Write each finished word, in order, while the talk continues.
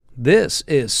This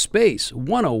is Space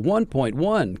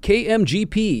 101.1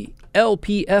 KMGP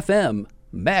LPFM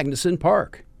Magnuson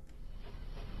Park.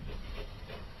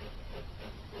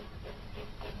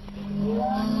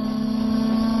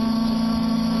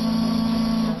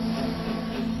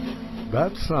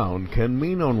 That sound can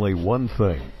mean only one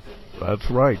thing.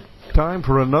 That's right. Time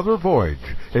for another voyage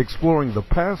exploring the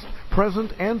past,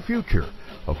 present, and future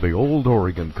of the old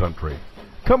Oregon country.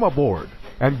 Come aboard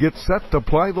and get set to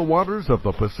ply the waters of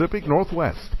the Pacific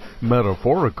Northwest,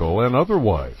 metaphorical and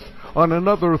otherwise, on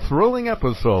another thrilling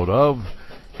episode of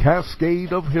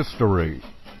Cascade of History.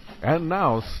 And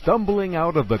now, stumbling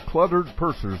out of the cluttered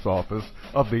purser's office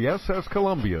of the SS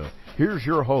Columbia, here's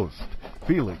your host,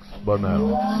 Feliks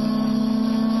Banel.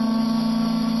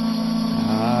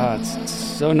 It's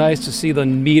so nice to see the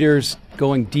meters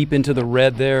going deep into the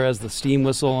red there as the steam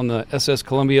whistle on the SS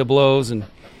Columbia blows, and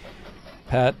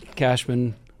Pat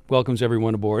Cashman welcomes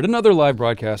everyone aboard. Another live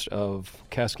broadcast of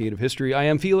Cascade of History. I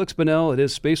am Feliks Banel. It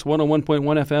is Space 101.1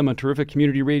 FM, a terrific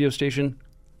community radio station.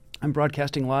 I'm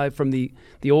broadcasting live from the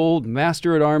old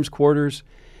Master-at-Arms quarters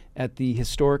at the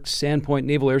historic Sandpoint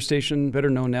Naval Air Station, better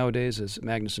known nowadays as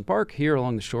Magnuson Park, here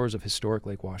along the shores of historic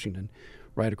Lake Washington,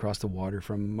 right across the water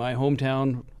from my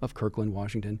hometown of Kirkland,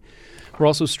 Washington. We're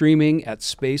also streaming at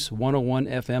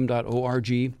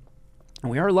space101fm.org. And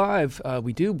we are live.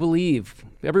 We do believe,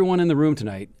 everyone in the room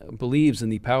tonight believes in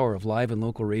the power of live and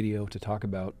local radio to talk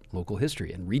about local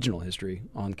history and regional history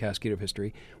on Cascade of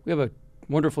History. We have a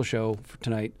wonderful show for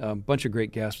tonight, a bunch of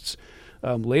great guests.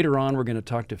 Later on, we're going to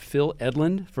talk to Phil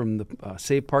Edlund from the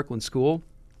Save Parkland School.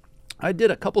 I did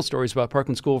a couple stories about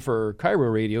Parkland School for Cairo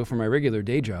Radio for my regular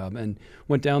day job, and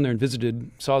went down there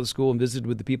and saw the school and visited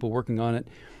with the people working on it.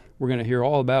 We're going to hear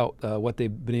all about what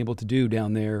they've been able to do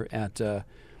down there at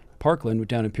Parkland,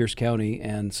 down in Pierce County,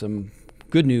 and some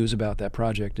good news about that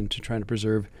project and to trying to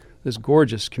preserve this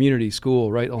gorgeous community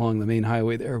school right along the main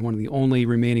highway there, one of the only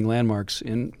remaining landmarks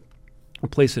in a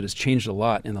place that has changed a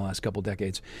lot in the last couple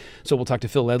decades. So we'll talk to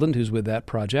Phil Edlund, who's with that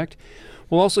project.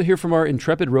 We'll also hear from our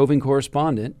intrepid roving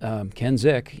correspondent, Ken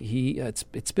Zick.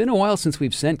 It's been a while since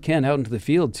we've sent Ken out into the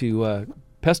field to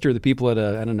pester the people at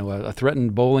a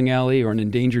threatened bowling alley or an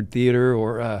endangered theater,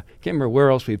 or can't remember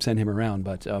where else we've sent him around,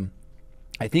 but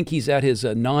I think he's at his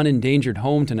non-endangered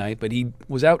home tonight, but he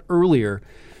was out earlier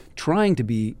trying to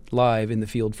be live in the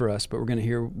field for us, but we're going to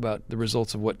hear about the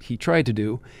results of what he tried to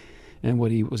do and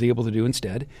what he was able to do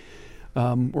instead.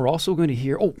 We're also going to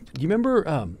hear, do you remember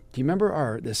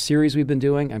the series we've been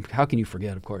doing? How can you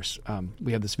forget, of course?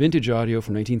 We have this vintage audio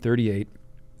from 1938.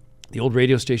 The old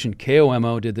radio station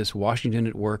KOMO did this Washington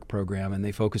at Work program, and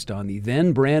they focused on the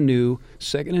then brand new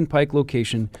 2nd and Pike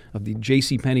location of the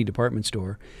JCPenney department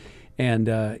store. And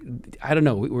I don't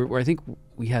know. I think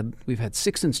we've had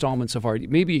 6 installments of our.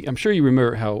 Maybe I'm sure you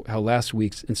remember how last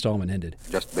week's installment ended.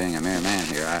 Just being a mere man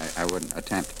here, I wouldn't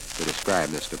attempt to describe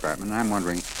this department. And I'm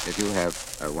wondering if you have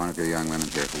one of your young women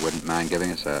here who wouldn't mind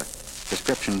giving us a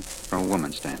description from a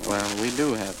woman's standpoint. Well, we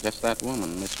do have just that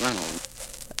woman, Miss Reynolds.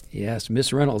 Yes,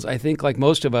 Miss Reynolds. I think, like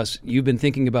most of us, you've been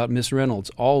thinking about Miss Reynolds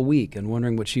all week and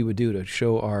wondering what she would do to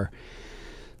show our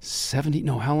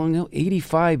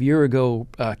 85-year-ago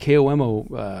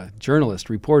KOMO journalist,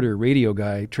 reporter, radio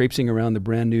guy traipsing around the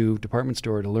brand new department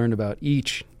store to learn about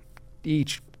each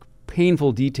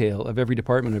painful detail of every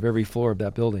department of every floor of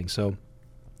that building. So,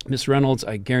 Miss Reynolds,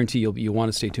 I guarantee you'll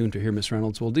want to stay tuned to hear Miss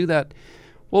Reynolds. We'll do that.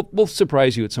 We'll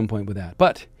surprise you at some point with that.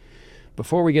 But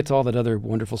before we get to all that other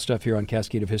wonderful stuff here on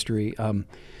Cascade of History,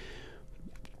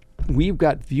 we've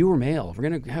got viewer mail. We're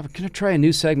gonna try a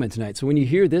new segment tonight. So when you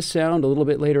hear this sound a little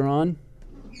bit later on,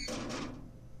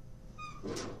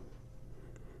 it's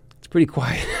pretty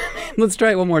quiet. Let's try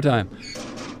it one more time.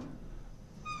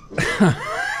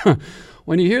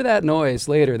 When you hear that noise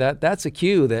later, that's a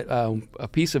cue that a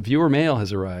piece of viewer mail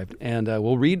has arrived, and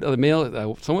we'll read the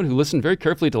mail. Someone who listened very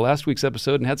carefully to last week's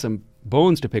episode and had some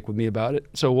bones to pick with me about it.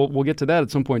 So we'll get to that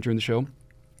at some point during the show.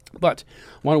 But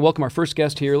I want to welcome our first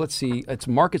guest here. Let's see. It's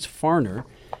Markus Fahrner.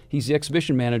 He's the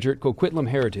exhibition manager at Coquitlam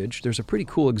Heritage. There's a pretty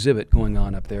cool exhibit going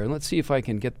on up there. And let's see if I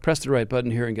can press the right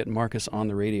button here and get Markus on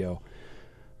the radio.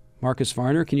 Markus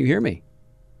Fahrner, can you hear me?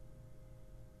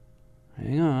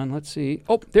 Hang on. Let's see.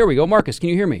 Oh, there we go. Markus, can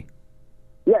you hear me?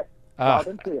 Yes. I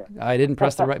didn't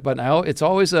press the right button. It's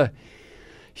always a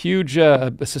huge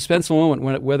suspenseful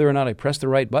moment whether or not I press the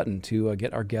right button to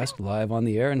get our guest live on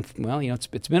the air. And well, it's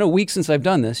been a week since I've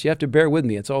done this. You have to bear with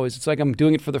me. It's like I'm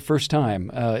doing it for the first time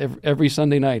every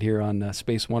Sunday night here on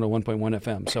Space 101.1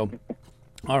 FM. So,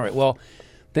 all right. Well,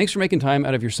 thanks for making time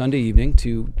out of your Sunday evening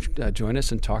to join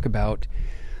us and talk about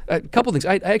a couple things.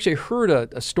 I actually heard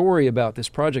a story about this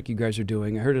project you guys are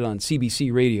doing. I heard it on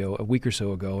CBC radio a week or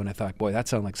so ago, and I thought, boy, that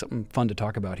sounds like something fun to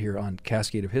talk about here on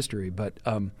Cascade of History. But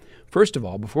first of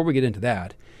all, before we get into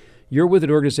that, you're with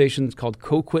an organization called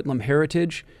Coquitlam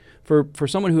Heritage. For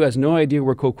someone who has no idea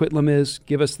where Coquitlam is,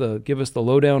 give us the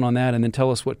lowdown on that, and then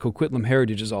tell us what Coquitlam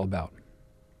Heritage is all about.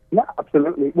 Yeah,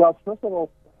 absolutely. Well, first of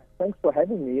all, thanks for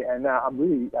having me, and I'm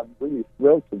really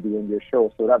thrilled to be in your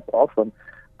show. So that's awesome.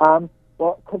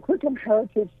 Well, Coquitlam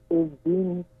Heritage has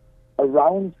been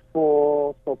around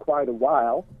for quite a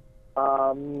while.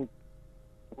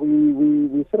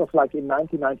 We sort of like in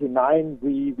 1999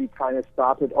 we kind of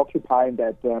started occupying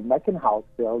that Magnuson House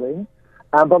building.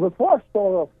 But before I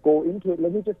sort of go into it,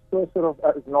 let me just sort of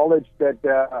acknowledge that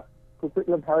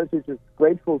Coquitlam Heritage is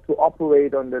grateful to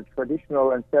operate on the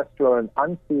traditional, ancestral, and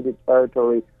unceded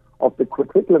territory of the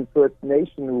Coquitlam First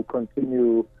Nation, who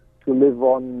continue to live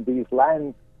on these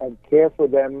lands and care for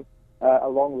them,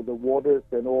 along with the waters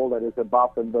and all that is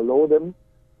above and below them.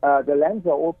 The lands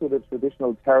are also the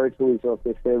traditional territories of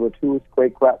the Tsleil-Waututh,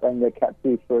 Coquitlam, and the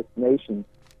Catsi First Nation,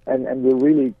 and we're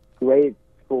really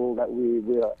grateful that we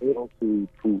are able to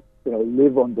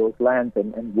live on those lands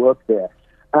and work there.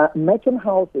 Magnuson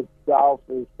House itself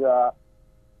is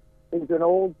an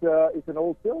old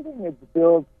building. It's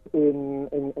built in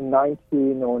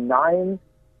 1909,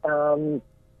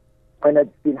 and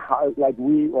it's been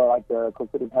the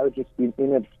Coquitlam Heritage has been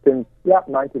in it since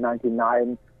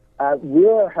 1999.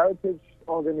 We're a heritage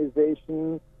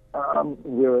organization.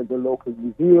 We're the local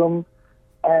museum.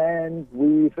 And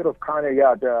we sort of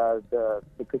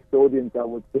the custodians, I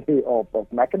would say, of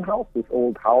Magnuson House, this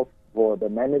old house for the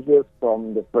managers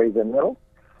from the Fraser Mills.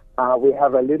 We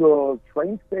have a little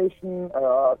train station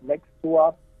next to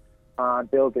us,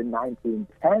 built in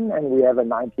 1910, and we have a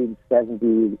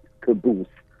 1970 caboose.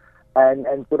 And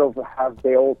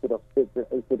they all sort of sit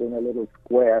in a little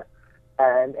square.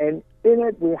 And in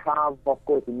it we have, of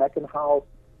course, the Magnuson House,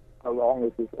 along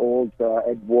with this old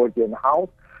Edwardian house.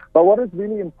 But what is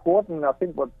really important, I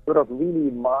think what sort of really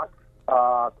marks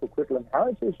Coquitlam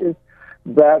Heritage is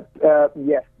that,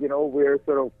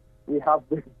 we have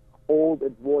this old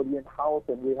Edwardian house,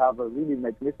 and we have a really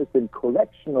magnificent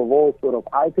collection of all sort of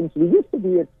items. We used to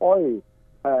be a toy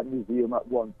museum at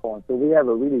one point, so we have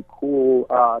a really cool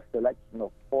selection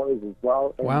of toys as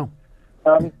well. And, wow.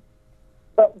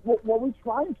 But what we're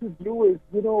trying to do is,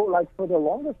 for the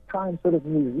longest time, sort of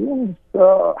museums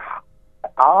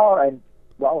are and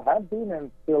have been and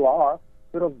still are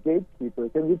sort of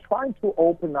gatekeepers, and we're trying to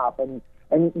open up and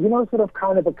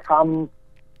become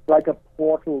like a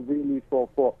portal really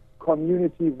for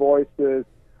community voices,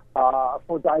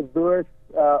 for diverse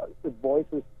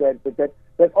voices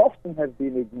that often have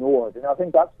been ignored. And I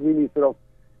think that's really sort of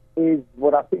is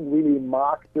what I think really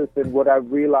marks us, and what I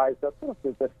realized that's sort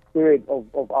of the spirit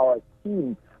of our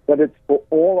team, that it's for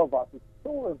all of us. It's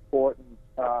so important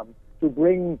to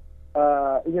bring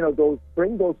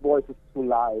those voices to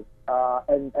life,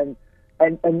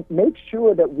 and make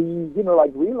sure that we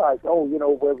realize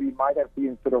where we might have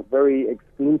been sort of very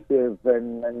exclusive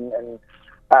and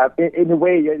in a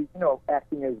way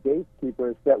acting as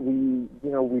gatekeepers, that we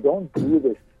don't do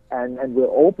this, and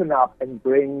we'll open up and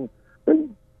bring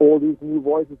all these new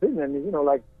voices in, and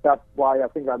that's why I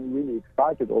think I'm really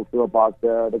excited also about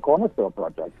the Cornerstone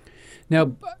project.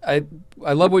 Now, I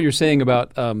love what you're saying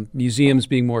about museums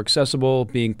being more accessible,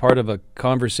 being part of a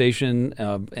conversation,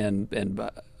 and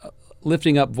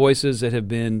lifting up voices that have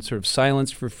been sort of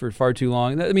silenced for far too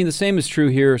long. I mean, the same is true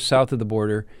here south of the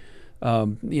border.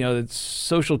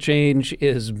 Social change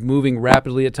is moving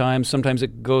rapidly at times. Sometimes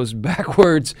it goes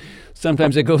backwards,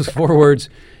 sometimes it goes forwards.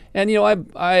 And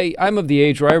I'm of the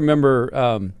age where I remember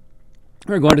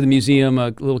going to the museum,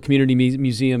 a little community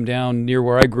museum down near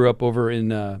where I grew up, over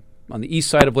in on the east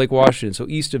side of Lake Washington, so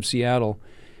east of Seattle.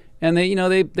 And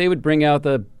they would bring out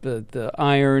the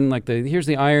iron, here's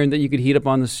the iron that you could heat up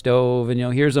on the stove, and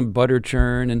here's a butter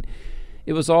churn, and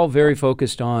it was all very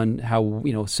focused on how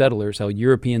how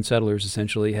European settlers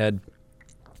essentially had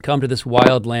come to this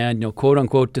wild land, quote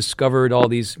unquote, discovered all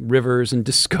these rivers and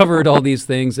discovered all these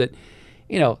things that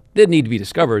didn't need to be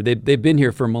discovered. They've been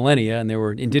here for millennia, and there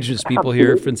were indigenous people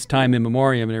here since time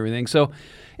immemorial and everything. So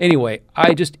anyway,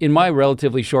 I just, in my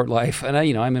relatively short life, and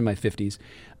I'm in my 50s,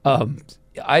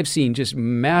 I've seen just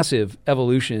massive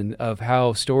evolution of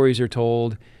how stories are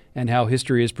told and how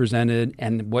history is presented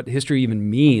and what history even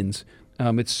means.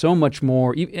 It's so much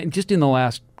more, just in the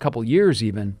last couple years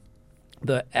even,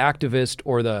 the activist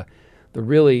or the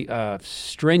really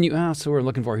strenuous, that's what we're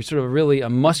looking for, sort of really a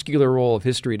muscular role of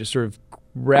history to sort of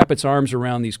wrap its arms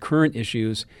around these current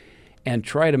issues and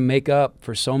try to make up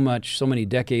for so many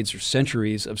decades or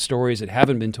centuries of stories that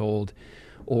haven't been told,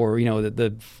 or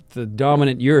the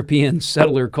dominant European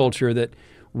settler culture that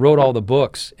wrote all the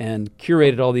books and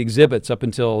curated all the exhibits up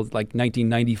until like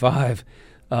 1995.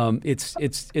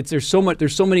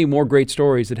 There's so many more great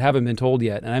stories that haven't been told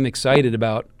yet, and I'm excited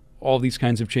about all these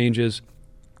kinds of changes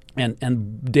and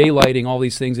daylighting all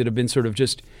these things that have been sort of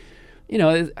just,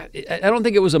 I don't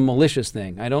think it was a malicious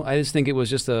thing. I just think it was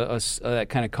just a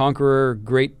kind of conqueror,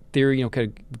 great theory,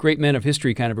 kind of great men of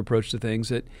history kind of approach to things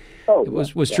that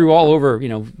was true all over,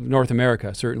 North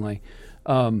America, certainly.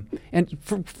 And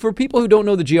for people who don't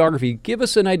know the geography, give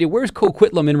us an idea. Where's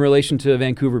Coquitlam in relation to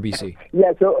Vancouver, BC?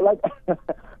 Yeah, so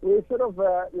we're sort of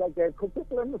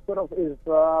Coquitlam sort of is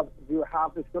you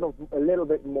have is sort of a little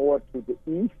bit more to the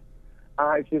east.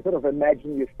 If you sort of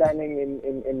imagine you're standing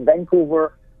in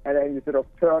Vancouver, and then you sort of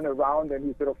turn around and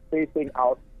you're sort of facing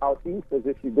out east as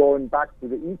if you're going back to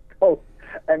the east coast,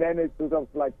 and then it's sort of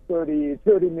like 30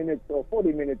 minutes or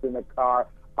 40 minutes in a car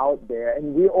out there,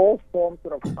 and we all form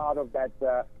sort of part of that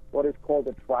what is called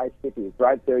the Tri-Cities,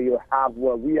 right? So you have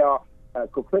where we are,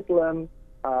 Coquitlam,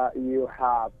 you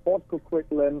have Port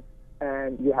Coquitlam,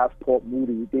 and you have Port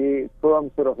Moody. They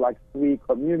form sort of like three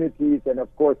communities, and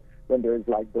of course, then there's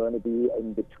like Burnaby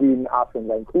in between us and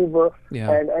Vancouver,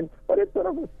 but it's sort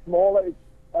of a smaller,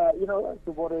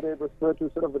 what it is referred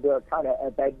to sort of the kind of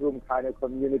a bedroom kind of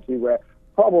community where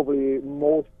probably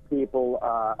most people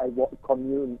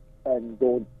commune and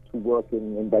go to work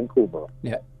in Vancouver.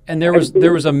 Yeah, and there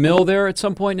was a mill there at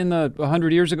some point in the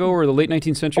 100 years ago or the late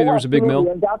 19th century. There was a big mill,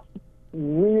 and that's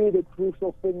really the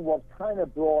crucial thing. What kind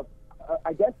of brought,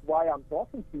 I guess, why I'm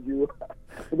talking to you,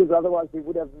 because otherwise we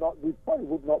probably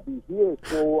would not be here.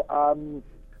 So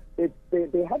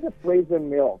they had the Fraser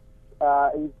Mill.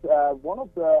 It's one of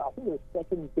I think the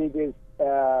second biggest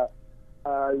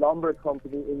lumber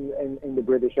company in the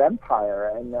British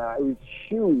Empire, and it was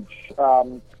huge.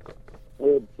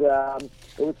 It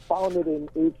was founded in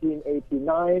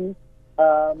 1889,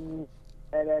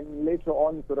 and then later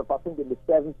on, sort of, I think in the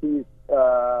 70s, it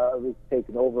was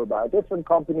taken over by a different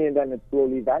company, and then it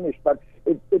slowly vanished. But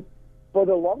it for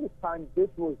the longest time, this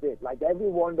was it. Like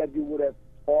everyone that you would have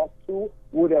talked to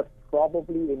would have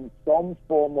probably, in some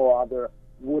form or other,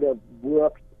 would have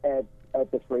worked at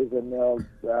the Fraser Mills,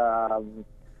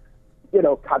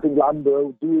 cutting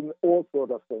lumber, doing all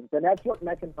sorts of things. And that's what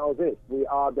Mackin House is. We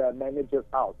are the manager's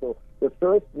house. So the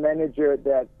first manager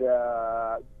that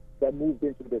moved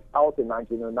into this house in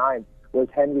 1909 was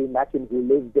Henry Mackin, who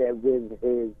lived there with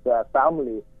his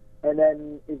family. And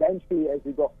then eventually, as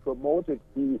he got promoted,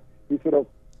 he sort of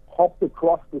hopped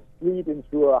across the street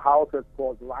into a house that's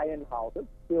called Lion House. It's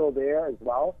still there as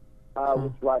well,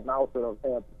 which right now sort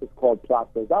of is called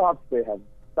Plaza Arts. They have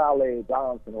ballet,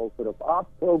 dance, and all sort of art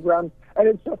programs. And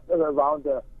it's just around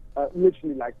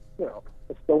literally like,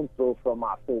 a stone's throw from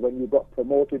us. So when you got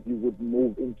promoted, you would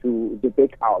move into the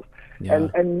big house. Yeah.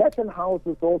 And Mackin House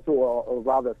is also, or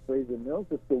rather Fraser Mills,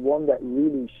 is the one that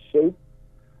really shaped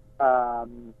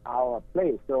our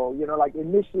place. So, like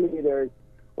initially there's,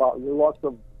 lots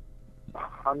of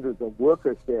hundreds of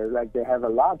workers there. Like they have a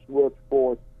large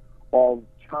workforce of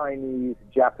Chinese,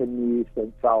 Japanese,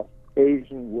 and South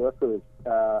Asian workers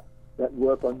that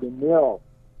work on the mill.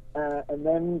 And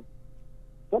then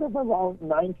sort of around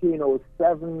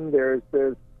 1907, there's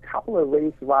a couple of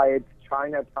race riots.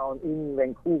 Chinatown in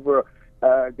Vancouver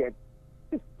gets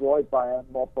destroyed by a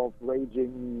mob of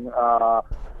raging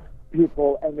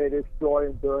people, and they destroy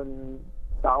and burn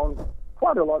down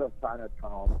quite a lot of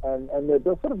Chinatown. And there's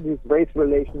sort of this race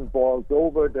relation boils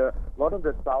over. A lot of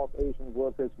the South Asian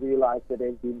workers realize that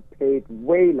they've been paid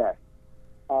way less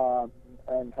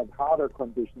and had harder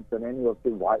conditions than any of the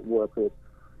white workers.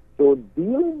 So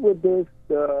dealing with this,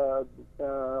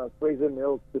 Fraser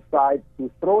Mills decides to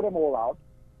throw them all out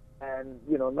and,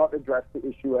 not address the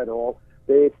issue at all.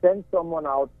 They send someone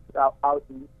out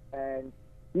east, and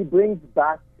he brings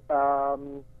back,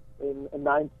 in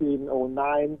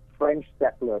 1909, French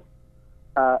settlers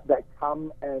that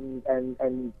come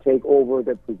and take over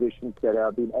the positions that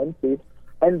have been emptied.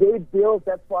 And they build,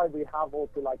 that's why we have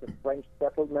also like a French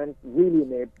settlement really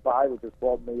nearby, which is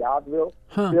called Maillardville,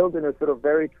 built in a sort of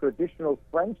very traditional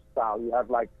French style. You have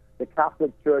like the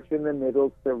Catholic Church in the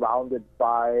middle, surrounded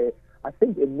by, I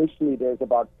think initially there's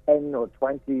about 10 or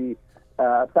 20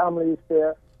 families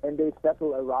there, and they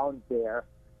settle around there.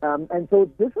 And so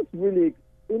this is really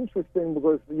interesting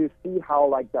because you see how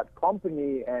like that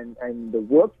company and the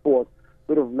workforce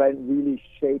sort of really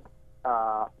shape,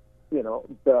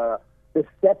 the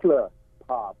settler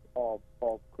part of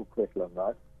Coquitlam,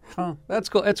 right? That's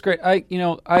cool. That's great. I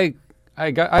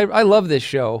love this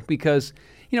show because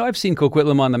I've seen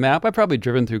Coquitlam on the map. I've probably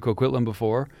driven through Coquitlam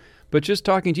before. But just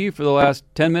talking to you for the last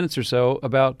 10 minutes or so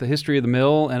about the history of the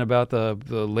mill and about the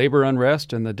labor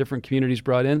unrest and the different communities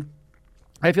brought in,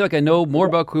 I feel like I know more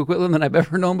about Coquitlam than I've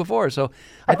ever known before. So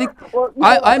I think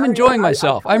I'm enjoying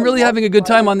myself. I'm really having a good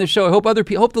time on this show. I hope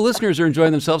hope the listeners are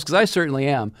enjoying themselves, because I certainly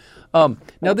am.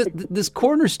 Now this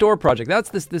corner store project, that's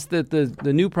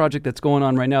the new project that's going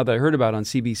on right now that I heard about on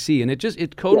CBC, and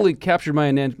it totally captured my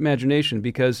imagination,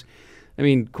 because I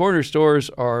mean, corner stores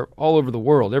are all over the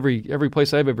world. Every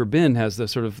place I've ever been has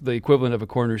the equivalent of a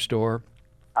corner store.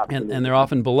 And they're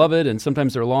often beloved, and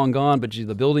sometimes they're long gone, but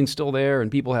the building's still there, and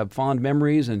people have fond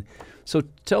memories. And so,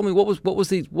 tell me,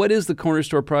 what is the corner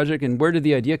store project, and where did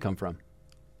the idea come from?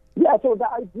 Yeah, so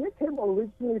the idea came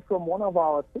originally from one of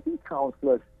our city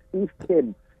councilors, Steve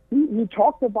Kim. He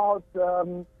talked about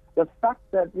the fact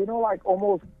that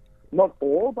almost not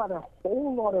all, but a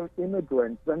whole lot of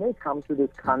immigrants, when they come to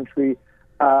this country,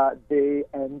 they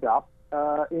end up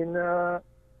in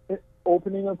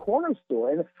opening a corner store.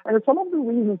 And some of the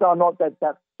reasons are not that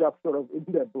that's just sort of in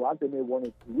their blood and they want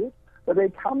to do it, but they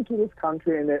come to this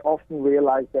country and they often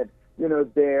realize that,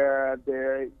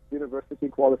 their university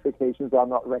qualifications are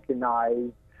not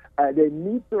recognized. They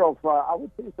need I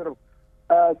would say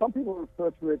some people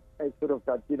refer to it as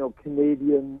that,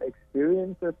 Canadian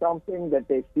experience or something, that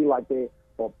they feel like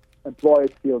employers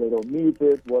feel they don't need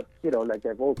it, like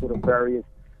they've all sort of various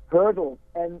hurdles.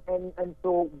 And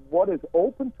so what is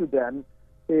open to them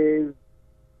is,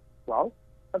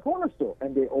 a corner store,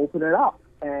 and they open it up.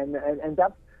 And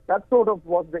that sort of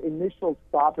was the initial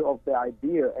starter of the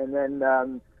idea. And then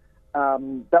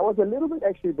that was a little bit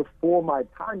actually before my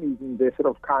time even. They sort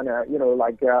of kind of,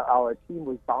 our team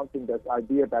was bouncing this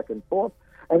idea back and forth.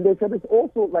 And they said it's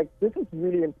also this is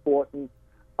really important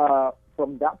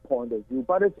from that point of view,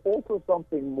 but it's also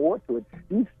something more to it.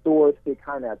 These stores, they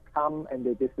kind of come and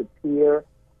they disappear,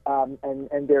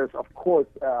 and there's, of course,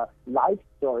 life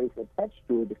stories attached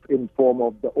to it in form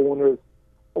of the owner's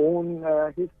own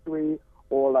history,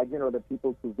 or the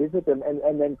people who visit them,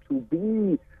 and then to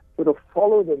be sort of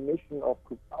follow the mission of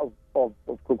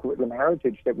Coquitlam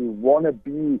Heritage, that we want to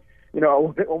be, I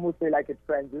would almost say like a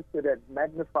transistor that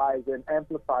magnifies and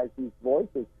amplifies these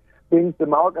voices, brings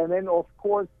them out, and then, of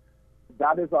course,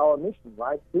 that is our mission,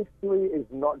 right? History is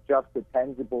not just a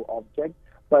tangible object,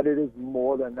 but it is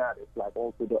more than that. It's like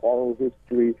also the oral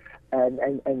history, and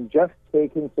just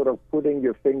putting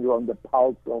your finger on the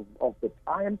pulse of the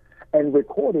time and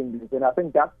recording these. And I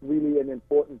think that's really an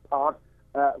important part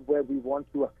where we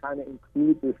want to kind of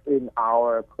include this in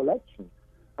our collection.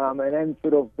 And then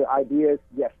the idea is,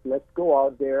 yes, let's go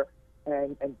out there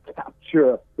and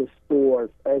capture the stores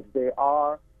as they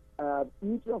are.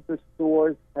 Each of the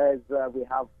stores has, we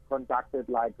have conducted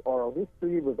oral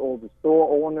history with all the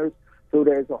store owners. So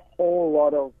there's a whole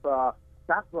lot of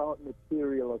background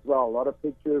material as well, a lot of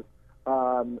pictures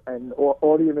and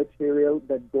audio material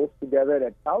that goes together,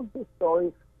 that tells the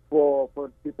story for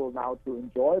people now to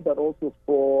enjoy, but also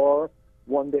for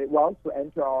one day, to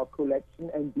enter our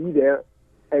collection and be there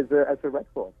as a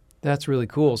record. That's really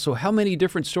cool. So how many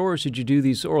different stores did you do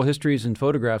these oral histories and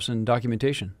photographs and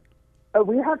documentation?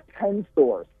 We have 10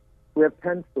 stores. We have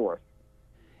 10 stores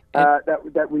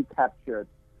that we captured.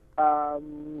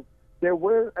 There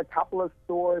were a couple of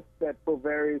stores that, for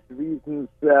various reasons,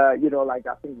 I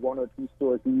think one or two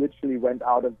stores literally went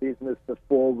out of business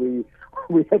before we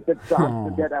had the chance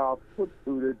to get our foot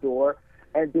through the door,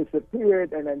 and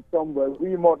disappeared, and then some were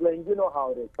remodeling. You know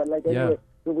how it is. But anyway,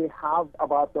 so we have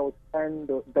about those 10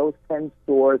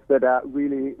 stores that are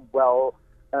really well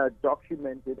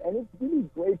documented, and it's really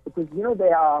great because they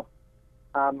are.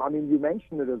 You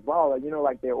mentioned it as well.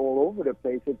 They're all over the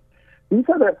place. These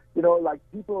are the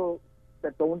people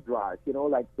that don't drive.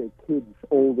 The kids,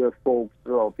 older folks,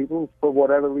 or people for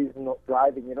whatever reason not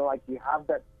driving. You have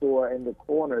that store in the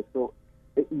corner, so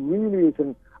it really is.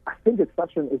 I think it's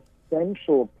such an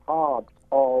essential part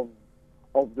of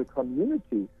the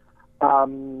community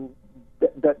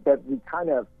that we kind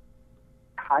of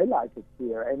highlighted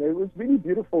here. And it was really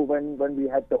beautiful when we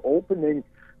had the opening.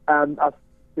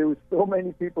 There were so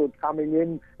many people coming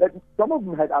in that some of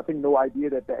them had, I think, no idea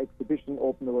that the exhibition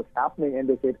opener was happening, and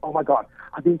they said, "Oh my God,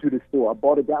 I've been to the store. I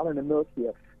bought a gallon of milk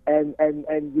here," and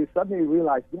you suddenly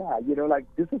realize,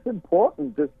 this is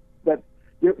important. That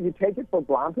you take it for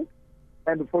granted,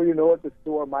 and before you know it, the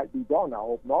store might be gone. I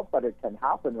hope not, but it can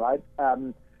happen, right?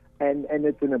 And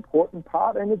it's an important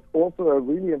part, and it's also a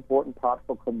really important part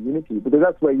for community, because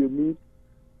that's where you meet.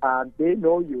 They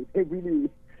know you.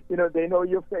 they know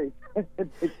your face.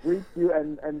 They greet you,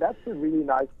 and that's a really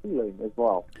nice feeling as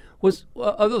well. Was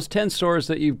of those 10 stores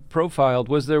that you profiled,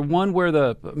 was there one where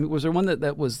was there one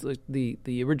that was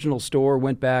the original store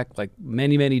went back like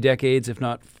many decades, if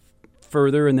not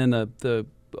further, and then the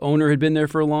owner had been there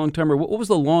for a long time, or what was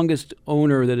the longest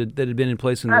owner that had been in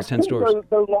place in those 10 stores?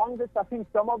 The longest, I think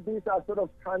some of these are sort of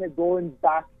kind of going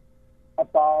back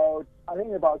about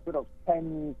sort of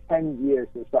 10 years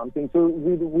or something. So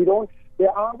we don't. We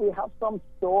have some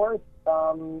stores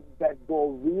that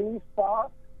go really far,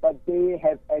 but they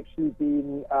have actually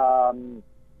been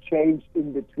changed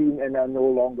in between and are no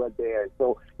longer there.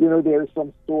 So there are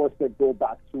some stores that go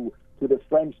back to the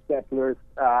French settlers.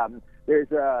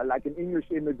 There's like an English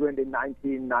immigrant in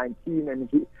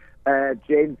 1919, and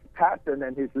James Patton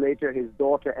and his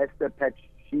daughter Esther Patch.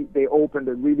 They opened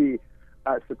a really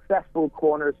successful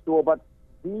corner store, but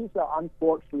these are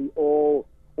unfortunately all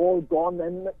gone,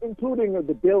 and including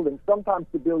the buildings. Sometimes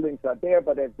the buildings are there,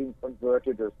 but have been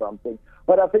converted or something.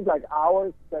 But I think like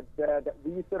ours that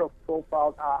we sort of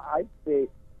profiled are, I'd say,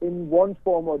 in one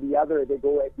form or the other, they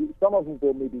go. Some of them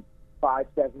go maybe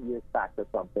 5-7 years back or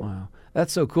something. Wow,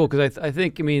 that's so cool, because I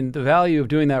think the value of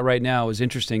doing that right now is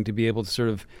interesting, to be able to sort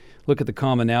of look at the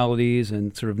commonalities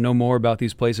and sort of know more about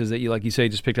these places that you, like you say,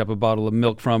 just picked up a bottle of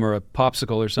milk from or a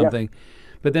popsicle or something. Yeah.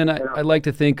 But then I like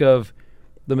to think of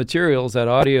the materials, that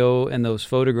audio and those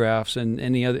photographs and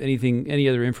any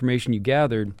other information you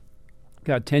gathered.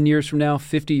 God, 10 years from now,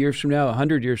 50 years from now,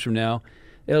 100 years from now,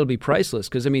 it'll be priceless.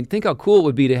 Because think how cool it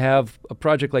would be to have a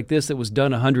project like this that was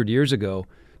done 100 years ago,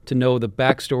 to know the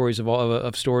backstories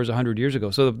of stores 100 years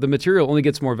ago. So the material only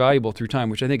gets more valuable through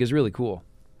time, which I think is really cool.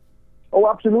 Oh,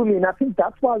 absolutely. And I think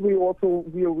that's why we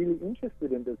are really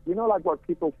interested in this. Like what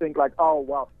people think, like, oh,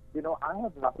 well, I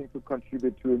have nothing to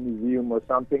contribute to a museum or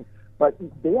something. But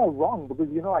they are wrong, because,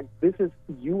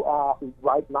 you are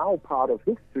right now part of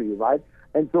history, right?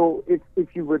 And so if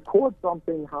you record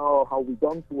something, how we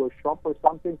gone to a shop or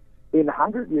something, in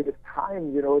 100 years'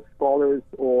 time, scholars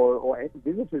or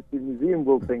visitors to the museum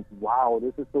will think, wow,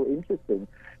 this is so interesting.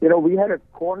 We had a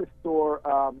corner store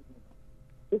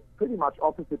just pretty much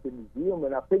opposite the museum,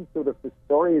 and I think sort of the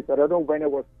stories, I don't know when it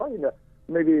was,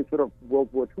 maybe sort of World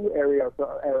War II era,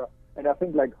 and I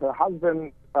think like her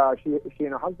husband, she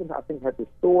and her husband, I think, had the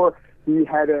store. He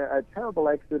had a terrible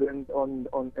accident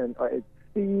at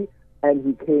sea, and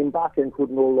he came back and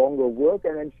could no longer work,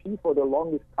 and then she, for the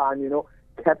longest time,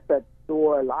 kept that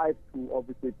store alive to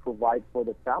obviously provide for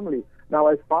the family. Now,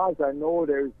 as far as I know,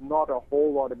 there's not a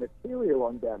whole lot of material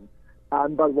on them.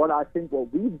 But what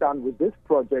we've done with this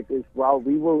project is,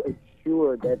 we will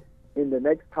ensure that in the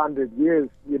next 100 years,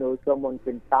 someone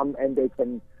can come and they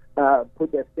can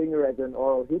put their finger at an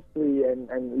oral history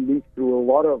and leaf through a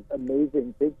lot of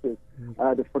amazing pictures.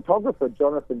 The photographer,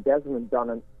 Jonathan Desmond, done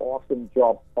an awesome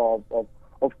job of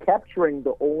capturing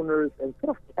the owners and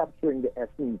sort of capturing the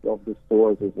essence of the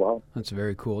stores as well. That's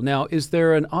very cool. Now, is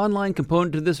there an online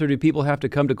component to this, or do people have to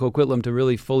come to Coquitlam to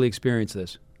really fully experience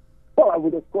this? Well, I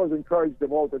would, of course, encourage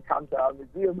them all to come to our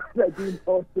museum. I do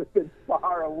know it's a bit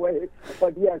far away.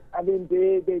 But yes,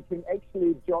 they can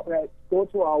actually go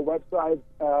to our website,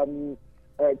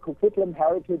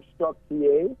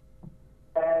 coquitlamheritage.ca,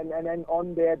 and then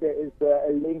on there is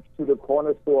a link to the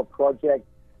Corner Store project.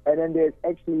 And then there's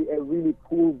actually a really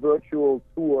cool virtual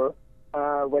tour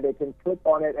where they can click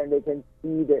on it and they can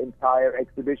see the entire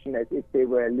exhibition as if they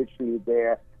were literally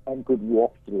there and could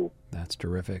walk through. That's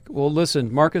terrific. Well,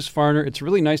 listen, Markus Fahrner, it's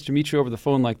really nice to meet you over the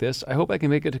phone like this. I hope I can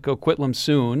make it to Coquitlam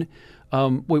soon.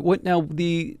 What now?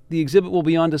 The exhibit will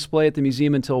be on display at the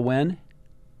museum until when?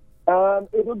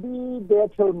 It'll be there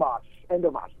till March, end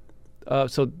of March.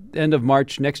 So end of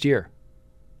March next year.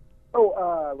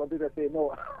 Oh, what did I say?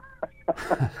 No.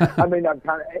 I'm kind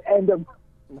of end of.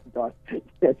 Oh my God.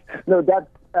 Yes. No, that's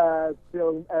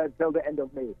till the end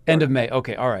of May. End of May.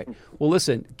 Okay. All right. Well,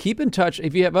 listen. Keep in touch.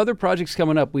 If you have other projects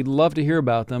coming up, we'd love to hear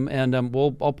about them, and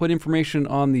I'll put information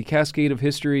on the Cascade of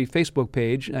History Facebook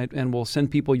page, and we'll send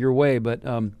people your way. But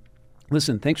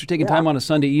listen, thanks for taking time on a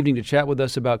Sunday evening to chat with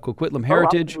us about Coquitlam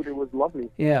heritage. Absolutely. It was lovely.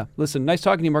 Yeah. Listen. Nice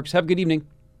talking to you, Markus. Have a good evening.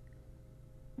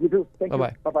 You too. Thank you.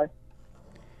 Bye-bye. Bye-bye.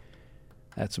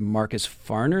 That's Markus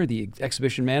Fahrner, the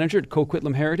exhibition manager at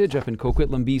Coquitlam Heritage up in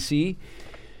Coquitlam, BC.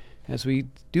 As we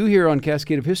do here on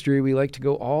Cascade of History, we like to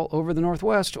go all over the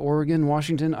Northwest, Oregon,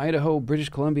 Washington, Idaho, British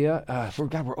Columbia.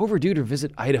 We're overdue to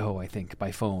visit Idaho, I think,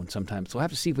 by phone sometimes. So we'll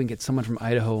have to see if we can get someone from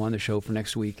Idaho on the show for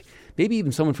next week. Maybe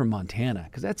even someone from Montana,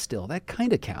 because that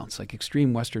kind of counts, like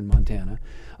extreme western Montana.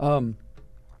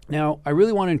 Now, I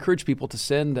really want to encourage people to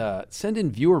send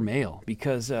in viewer mail,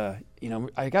 because I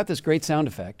got this great sound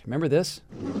effect. Remember this?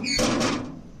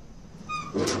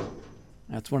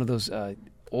 That's one of those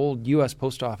old U.S.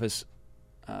 Post Office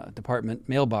Department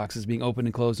mailboxes being opened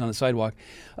and closed on the sidewalk.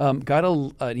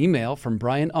 Got an email from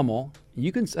Brian Ummel.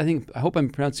 I hope I'm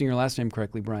pronouncing your last name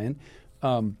correctly, Brian.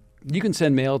 You can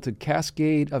send mail to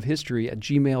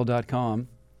cascadeofhistory@gmail.com.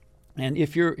 And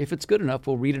if it's good enough,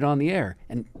 we'll read it on the air.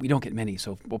 And we don't get many,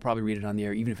 so we'll probably read it on the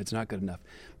air, even if it's not good enough.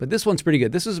 But this one's pretty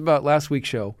good. This is about last week's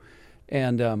show.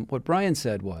 And what Brian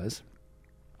said was,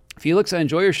 Felix, I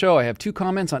enjoy your show. I have 2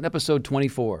 comments on episode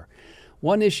 24.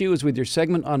 One issue is with your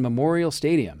segment on Memorial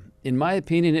Stadium. In my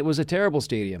opinion, it was a terrible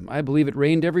stadium. I believe it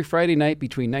rained every Friday night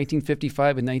between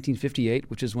 1955 and 1958,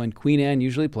 which is when Queen Anne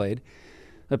usually played.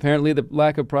 Apparently, the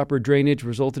lack of proper drainage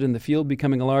resulted in the field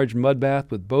becoming a large mud bath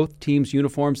with both teams'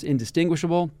 uniforms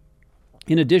indistinguishable.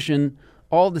 In addition,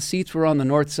 all the seats were on the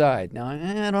north side. Now, I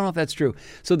don't know if that's true.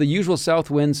 So the usual south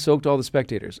winds soaked all the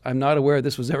spectators. I'm not aware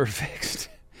this was ever fixed.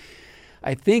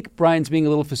 I think Brian's being a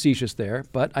little facetious there,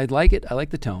 but I like it. I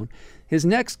like the tone. His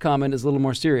next comment is a little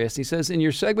more serious. He says, in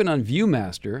your segment on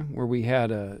Viewmaster, where we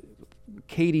had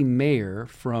Katie Mayer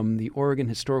from the Oregon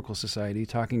Historical Society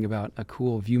talking about a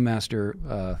cool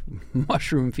Viewmaster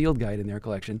mushroom field guide in their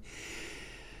collection.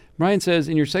 Brian says,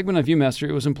 in your segment on Viewmaster,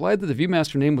 it was implied that the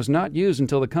Viewmaster name was not used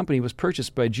until the company was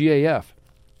purchased by GAF.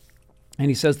 And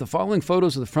he says, the following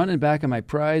photos of the front and back of my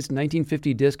prized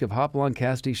 1950 disc of Hopalong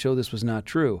Cassidy show this was not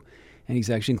true. And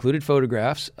he's actually included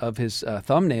photographs of his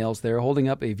thumbnails there holding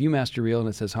up a Viewmaster reel, and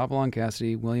it says Hopalong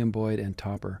Cassidy, William Boyd, and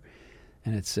Topper.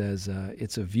 And it says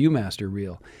it's a Viewmaster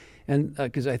reel. And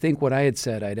because I think what I had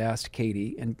said, I'd asked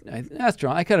Katie, and I asked her,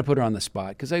 I kind of put her on the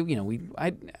spot because I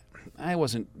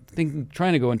wasn't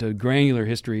trying to go into a granular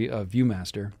history of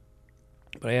Viewmaster,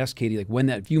 but I asked Katie when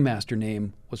that Viewmaster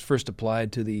name was first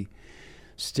applied to the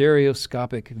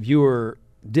stereoscopic viewer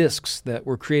discs that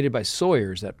were created by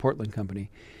Sawyer's, that Portland company.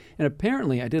 And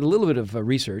apparently, I did a little bit of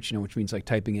research, which means like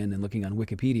typing in and looking on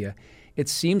Wikipedia. It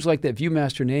seems like that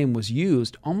Viewmaster name was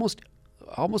used almost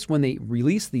when they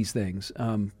released these things,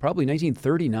 probably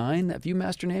 1939, that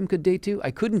Viewmaster name could date to. I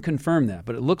couldn't confirm that,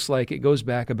 but it looks like it goes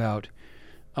back about,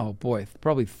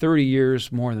 probably 30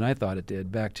 years more than I thought it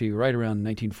did, back to right around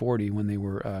 1940 when they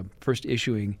were first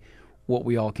issuing what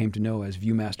we all came to know as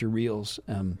Viewmaster reels,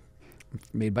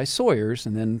 made by Sawyer's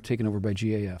and then taken over by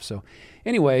GAF. So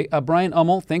anyway, Brian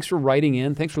Ummel, thanks for writing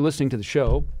in. Thanks for listening to the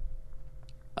show.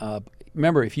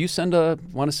 Remember, if you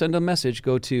want to send a message,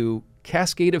 go to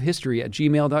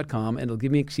cascadeofhistory@gmail.com, and it'll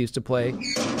give me an excuse to play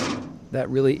that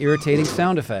really irritating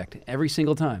sound effect every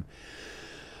single time.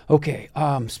 Okay,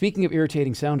 speaking of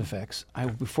irritating sound effects,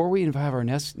 before we have our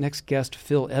next guest,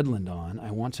 Phil Edlund, on, I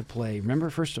want to play, remember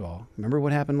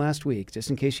what happened last week, just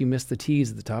in case you missed the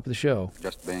tease at the top of the show.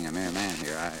 Just being a mere man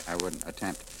here, I wouldn't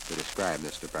attempt to describe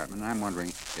this department, and I'm wondering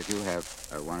if you have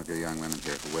one of your young women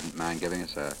here who wouldn't mind giving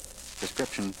us a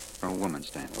description from a woman's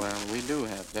standpoint. Well, we do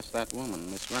have just that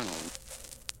woman, Miss Reynolds.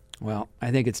 Well, I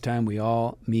think it's time we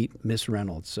all meet Miss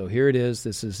Reynolds. So here it is.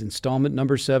 This is installment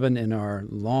number 7 in our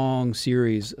long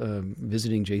series of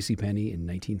visiting JCPenney in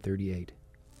 1938.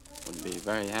 Would be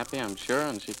very happy, I'm sure,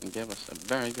 and she can give us a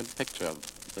very good picture of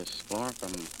this floor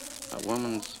from a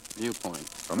woman's viewpoint.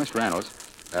 Well, Miss Reynolds,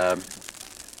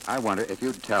 I wonder if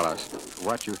you'd tell us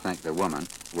what you think the woman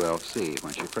will see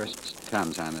when she first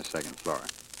comes on the second floor.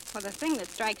 Well, the thing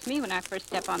that strikes me when I first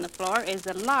step on the floor is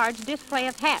the large display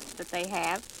of hats that they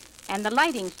have and the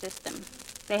lighting system.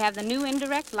 They have the new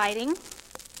indirect lighting,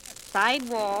 side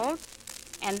walls,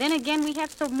 and then again we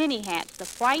have so many hats, the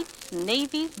whites,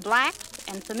 navies, blacks,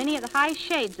 and so many of the high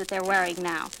shades that they're wearing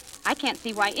now. I can't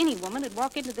see why any woman would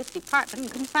walk into this department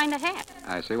and couldn't find a hat.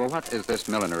 I see. Well, what is this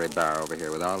millinery bar over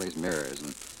here with all these mirrors and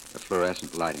the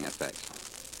fluorescent lighting effects?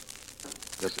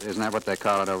 Isn't that what they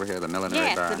call it over here, the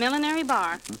millinery bar? Yes, the millinery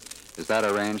bar. Is that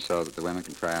arranged so that the women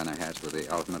can try on their hats with the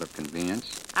ultimate of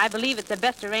convenience? I believe it's the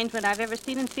best arrangement I've ever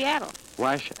seen in Seattle.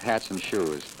 Why hats and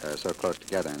shoes so close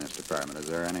together in this department? Is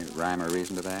there any rhyme or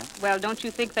reason to that? Well, don't you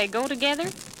think they go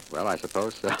together? Well, I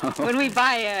suppose so. When we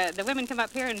buy, the women come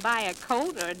up here and buy a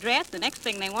coat or a dress, the next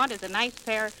thing they want is a nice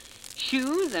pair of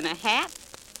shoes and a hat.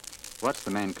 What's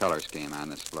the main color scheme on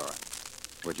this floor,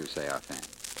 would you say, offhand?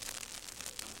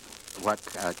 What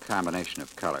combination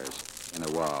of colors in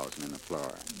the walls and in the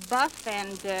floor? Buff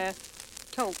and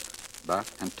taupe.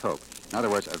 Buff and taupe. In other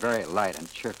words, a very light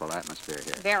and cheerful atmosphere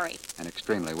here. Very. And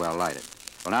extremely well lighted.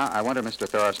 Well, now, I wonder, Mr.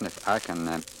 Thorson, if I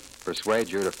can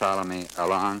persuade you to follow me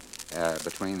along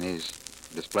between these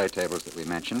display tables that we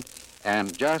mentioned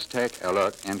and just take a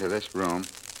look into this room,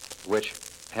 which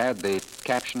had the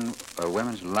caption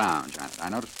Women's Lounge on it. I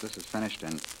noticed this is finished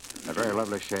in a very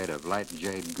lovely shade of light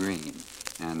jade green.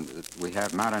 And we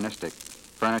have modernistic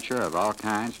furniture of all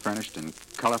kinds, furnished in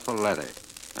colorful leather.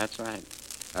 That's right.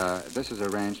 This is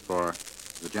arranged for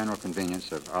the general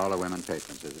convenience of all the women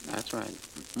patrons, is it not? That's right.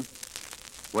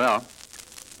 Well,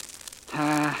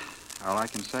 all I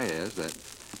can say is that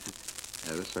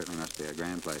this certainly must be a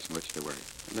grand place in which to work.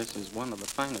 This is one of the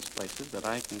finest places that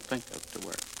I can think of to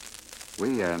work.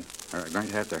 We are going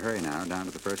to have to hurry now down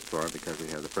to the first floor because we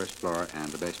have the first floor and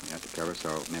the basement we have to cover,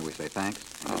 so may we say thanks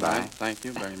and All goodbye. right. Thank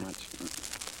you very much.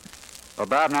 Well,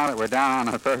 Bob, now that we're down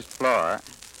on the first floor,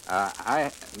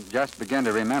 I just begin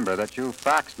to remember that you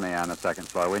foxed me on the second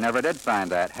floor. We never did find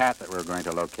that hat that we were going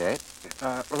to locate.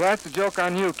 Well, that's a joke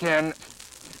on you, Ken.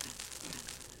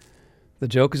 The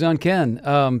joke is on Ken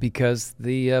because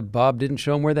the Bob didn't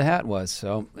show him where the hat was.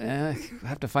 So I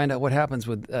have to find out what happens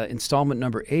with installment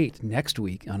number 8 next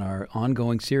week on our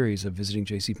ongoing series of visiting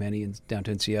JCPenney in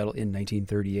downtown Seattle in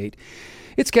 1938.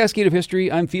 It's Cascade of History.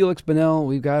 I'm Feliks Banel.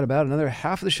 We've got about another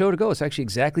half of the show to go. It's actually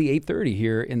exactly 8:30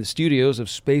 here in the studios of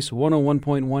Space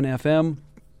 101.1 FM,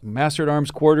 Master at Arms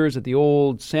quarters at the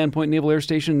old Sandpoint Naval Air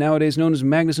Station, nowadays known as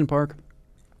Magnuson Park.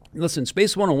 Listen,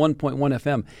 Space 101.1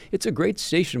 FM, it's a great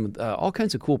station with all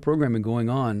kinds of cool programming going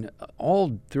on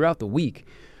all throughout the week.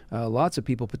 Lots of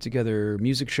people put together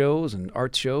music shows and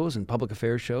arts shows and public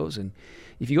affairs shows. And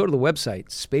if you go to the website,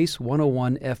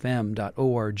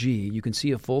 space101fm.org, you can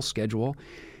see a full schedule.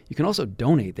 You can also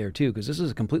donate there, too, because this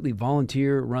is a completely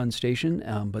volunteer-run station,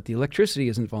 but the electricity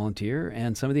isn't volunteer,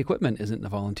 and some of the equipment isn't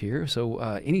volunteer. So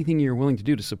anything you're willing to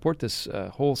do to support this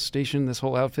whole station, this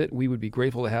whole outfit, we would be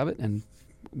grateful to have it, and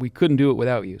we couldn't do it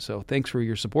without you. So thanks for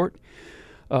your support.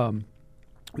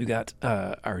 We've got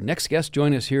our next guest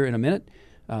join us here in a minute.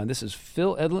 This is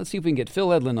Phil Edlund. Let's see if we can get Phil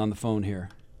Edlund on the phone here.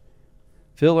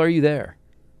 Phil, are you there?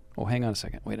 Oh, hang on a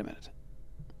second. Wait a minute.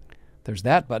 There's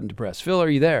that button to press. Phil, are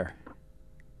you there?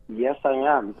 Yes, I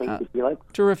am. Thank you, Felix.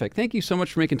 Terrific. Thank you so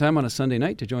much for making time on a Sunday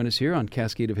night to join us here on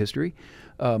Cascade of History.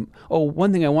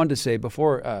 One thing I wanted to say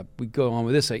before we go on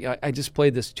with this, I just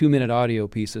played this 2-minute audio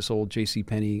piece, this old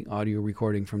JCPenney audio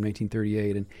recording from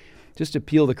 1938, and just to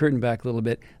peel the curtain back a little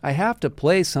bit, I have to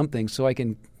play something so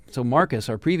Markus,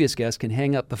 our previous guest, can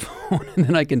hang up the phone, and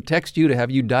then I can text you to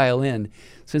have you dial in,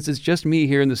 since it's just me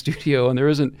here in the studio, and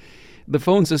the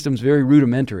phone system's very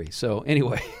rudimentary. So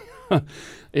anyway,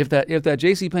 if that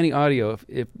JCPenney audio,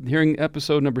 if hearing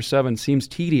episode number 7 seems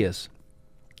tedious,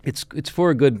 it's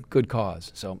for a good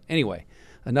cause. So anyway,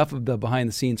 enough of the behind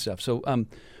the scenes stuff. So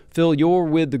Phil, you're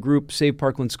with the group Save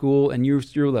Parkland School, and you're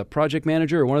the project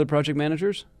manager or one of the project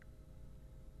managers?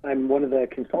 I'm one of the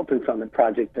consultants on the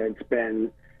project that's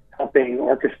been helping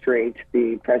orchestrate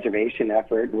the preservation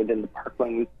effort within the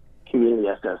Parkland Community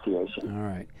Association. All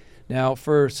right. Now,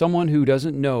 for someone who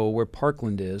doesn't know where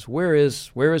Parkland is, where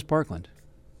is Parkland?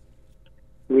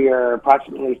 We are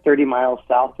approximately 30 miles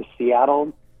south of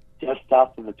Seattle, just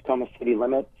south of the Tacoma city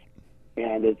limits,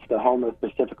 and it's the home of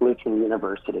Pacific Lutheran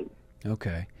University.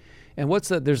 Okay. And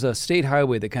there's a state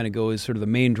highway that kind of goes sort of the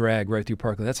main drag right through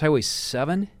Parkland. That's Highway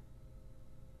 7?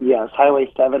 Yes, Highway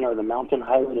 7 or the Mountain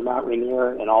Highway to Mount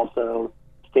Rainier, and also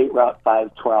State Route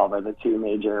 512 are the two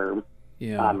major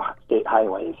state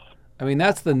highways. I mean,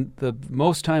 that's the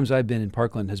most times I've been in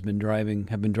Parkland have been driving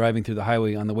through the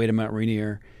highway on the way to Mount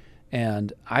Rainier,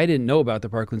 and I didn't know about the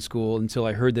Parkland School until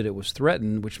I heard that it was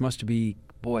threatened, which must be,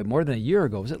 more than a year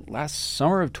ago. Was it last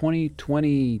summer of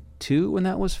 2022 when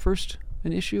that was first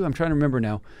an issue? I'm trying to remember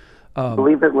now. I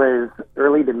believe it was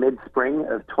early to mid-spring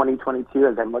of 2022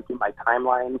 as I'm looking at my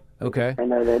timeline. Okay. I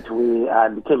know that we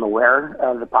became aware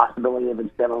of the possibility of its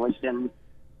demolition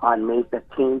on May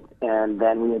 15th, and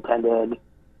then we attended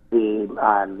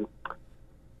the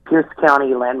Pierce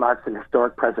County Landmarks and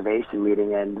Historic Preservation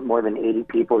meeting, and more than 80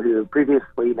 people who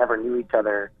previously never knew each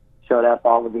other showed up,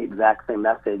 all with the exact same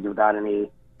message without any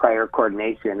prior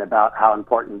coordination about how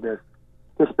important this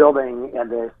building and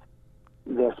this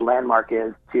landmark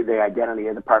is to the identity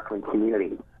of the Parkland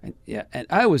community. And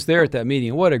I was there at that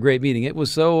meeting. What a great meeting! It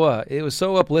was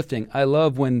so uplifting. I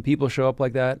love when people show up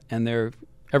like that, and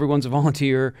everyone's a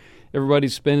volunteer.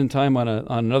 Everybody's spending time on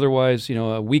an otherwise,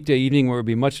 a weekday evening where it would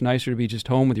be much nicer to be just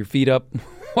home with your feet up,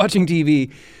 watching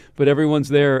TV, but everyone's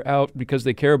there out because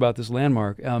they care about this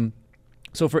landmark.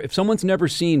 So if someone's never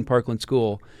seen Parkland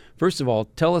School, first of all,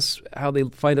 tell us how they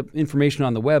find up information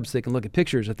on the web so they can look at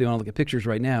pictures if they want to look at pictures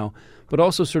right now, but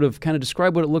also sort of kind of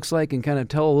describe what it looks like and kind of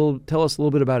tell us a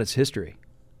little bit about its history.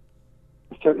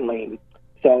 Certainly.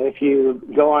 So if you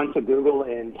go on to Google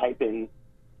and type in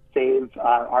Save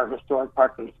our Historic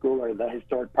Parkland School or the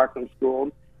Historic Parkland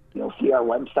School, you'll see our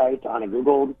website on a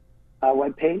Google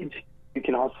webpage. You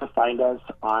can also find us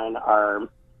on our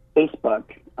Facebook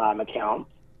account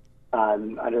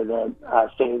under the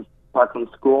Save Parkland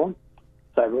School.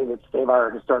 So I believe it's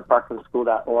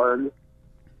saveourhistoricparklandschool.org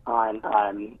on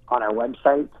our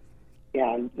website.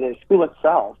 And the school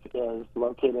itself is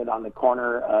located on the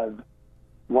corner of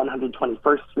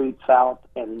 121st Street South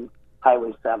and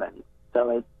Highway 7. So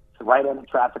it's right on the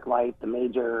traffic light, the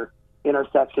major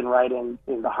intersection right in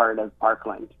the heart of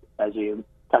Parkland as you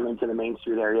come into the Main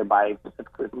Street area by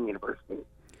Pacific Christian University.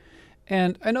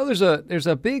 And I know there's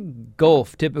a big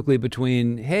gulf typically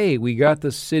between, hey, we got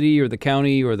the city or the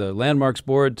county or the landmarks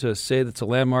board to say that's a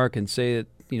landmark and say that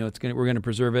we're going to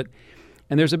preserve it.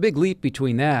 And there's a big leap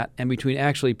between that and between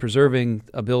actually preserving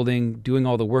a building, doing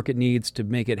all the work it needs to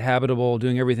make it habitable,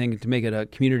 doing everything to make it a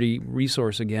community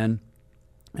resource again.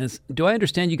 And do I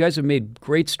understand you guys have made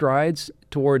great strides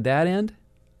toward that end?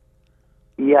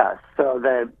 Yes. So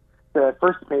the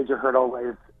first major hurdle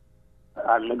was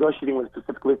negotiating with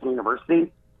Pacific Lutheran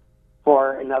University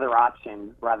for another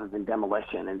option rather than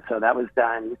demolition. And so that was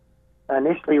done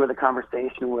initially with a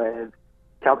conversation with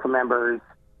council members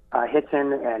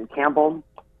Hitchen and Campbell,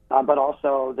 but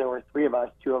also there were two of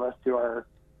us who are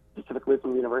Pacific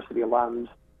Lutheran University alums,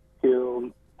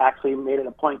 who actually made it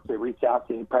a point to reach out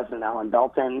to President Alan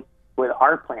Belton with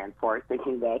our plan for it,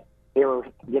 thinking that they were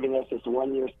giving us this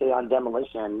 1-year stay on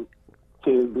demolition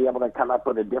to be able to come up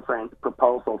with a different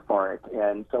proposal for it.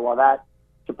 And so while that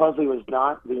supposedly was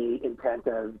not the intent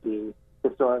of the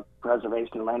Historic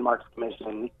Preservation and Landmarks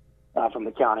Commission from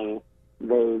the county,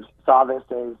 they saw this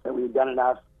as that we had done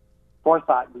enough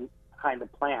forethought behind the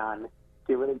plan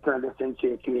to really turn this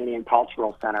into a community and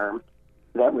cultural center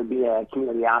that would be a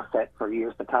community asset for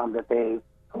years to come, that they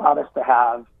allowed us to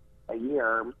have a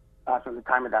year from the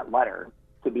time of that letter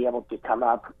to be able to come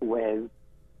up with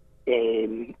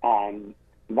a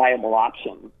viable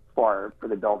option for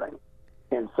the building.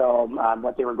 And so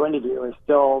what they were going to do is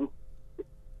still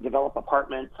develop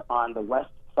apartments on the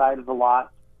west side of the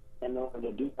lot. And in order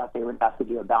to do that, they would have to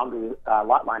do a boundary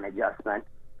lot line adjustment,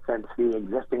 since the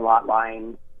existing lot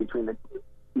line between the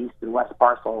east and west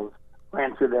parcels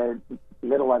ran through the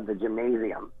middle of the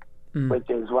gymnasium, which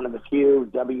is one of the few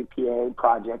WPA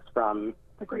projects from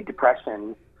the Great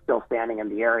Depression still standing in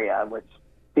the area, which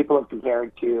people have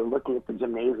compared to looking at the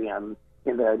gymnasium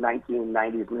in the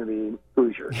 1990s movie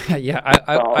Hoosier.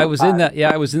 I was in that.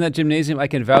 Yeah, I was in that gymnasium. I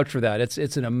can vouch for that.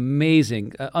 It's an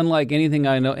amazing, unlike anything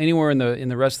I know anywhere in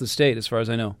the rest of the state, as far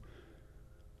as I know.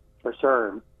 For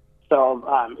sure. So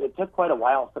it took quite a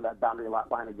while for that boundary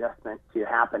lot line adjustment to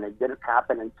happen. It didn't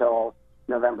happen until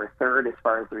November 3rd as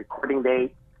far as the recording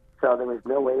date. So there was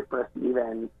no way for us to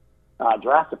even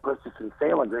draft a purchase and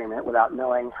sale agreement without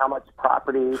knowing how much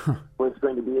property was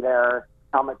going to be there,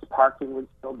 how much parking would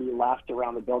still be left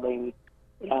around the building,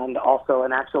 and also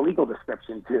an actual legal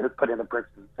description to put in the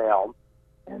purchase and sale.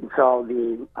 And so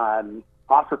the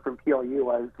offer from PLU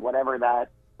was whatever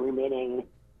that remaining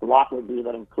lot would be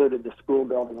that included the school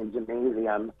building and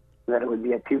gymnasium, that it would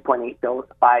be a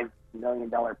 $2.85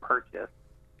 million purchase.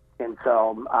 And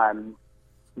so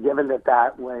given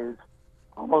that was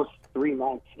almost 3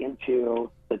 months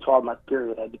into the 12-month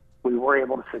period, we were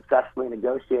able to successfully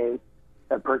negotiate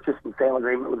a purchase and sale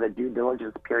agreement with a due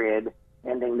diligence period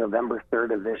ending November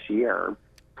 3rd of this year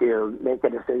to make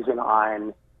a decision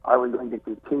on, are we going to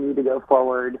continue to go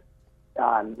forward,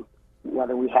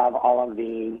 whether we have all of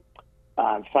the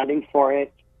funding for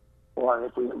it, or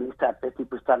if we at least have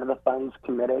 50% of the funds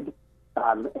committed,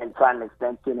 and sign an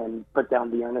extension and put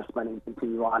down the earnest money and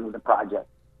continue on with the project.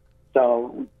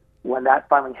 So when that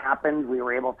finally happened, we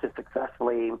were able to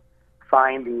successfully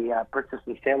sign the purchase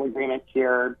and sale agreement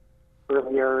here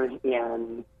earlier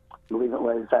in, I believe it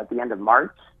was at the end of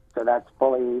March. So that's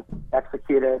fully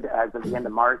executed as of the end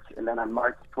of March. And then on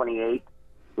March 28th,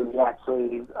 we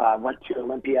actually went to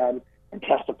Olympia and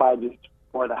testified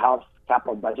before the House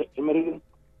Capital Budget Committee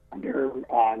under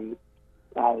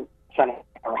Senate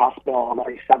or House Bill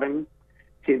 97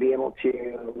 to be able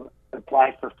to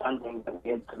apply for funding that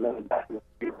we had submitted back in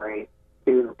February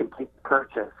to complete the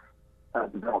purchase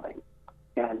of the building.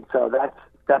 And so that's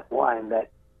step one, that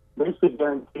basically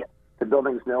guarantees the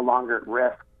building is no longer at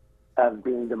risk of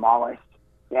being demolished.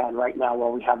 And right now,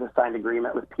 while we have the signed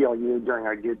agreement with PLU during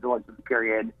our due diligence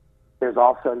period, there's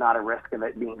also not a risk of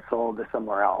it being sold to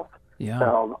somewhere else. Yeah.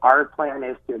 So our plan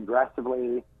is to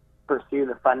aggressively pursue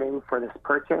the funding for this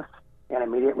purchase and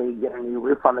immediately get a new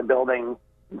roof on the building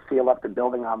and seal up the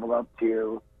building envelope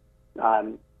to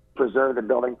preserve the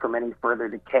building from any further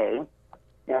decay.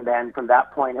 And then from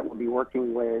that point, it will be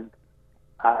working with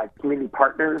community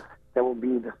partners that will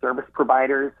be the service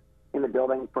providers in the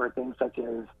building for things such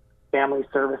as family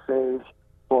services,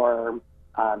 for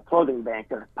clothing bank,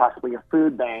 or possibly a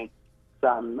food bank,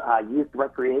 some youth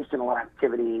recreational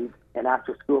activities and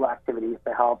after-school activities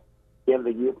to help give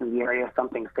the youth in the area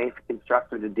something safe and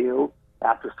constructive to do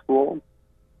after school.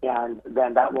 And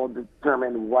then that will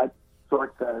determine what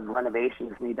sorts of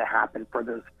renovations need to happen for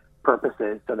those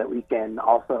purposes so that we can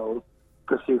also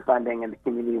pursue funding in the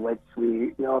community, which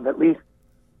we know of at least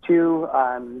two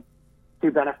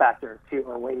benefactors who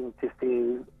are waiting to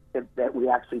see that we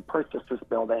actually purchase this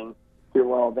building, who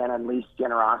will then unleash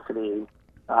generosity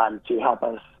to help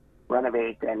us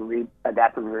renovate and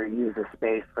adapt and reuse the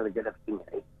space for the good of the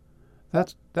community.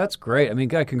 That's great. I mean,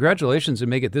 God, congratulations to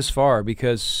make it this far,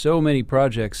 because so many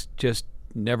projects just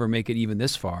never make it even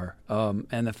this far.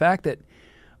 And the fact that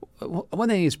one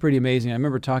thing is pretty amazing. I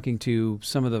remember talking to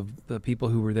some of the people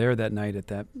who were there that night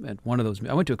at one of those.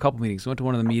 I went to a couple meetings. I went to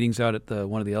one of the meetings out at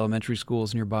one of the elementary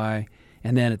schools nearby,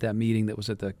 and then at that meeting that was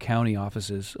at the county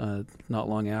offices not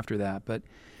long after that. But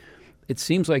it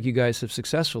seems like you guys have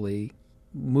successfully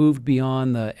moved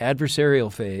beyond the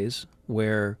adversarial phase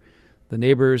where the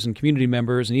neighbors and community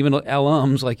members and even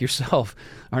alums like yourself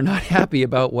are not happy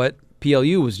about what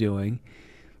PLU was doing.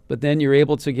 But then you're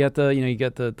able to get you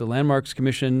get the Landmarks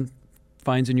Commission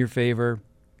finds in your favor.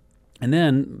 And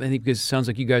then I think, because it sounds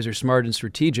like you guys are smart and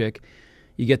strategic,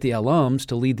 you get the alums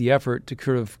to lead the effort to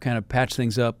kind of patch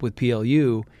things up with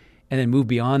PLU and then move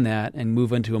beyond that and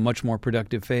move into a much more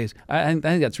productive phase. I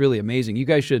think that's really amazing. You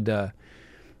guys should,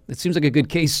 it seems like a good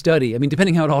case study. I mean,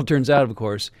 depending how it all turns out, of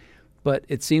course. But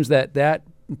it seems that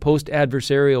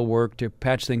post-adversarial work to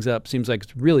patch things up seems like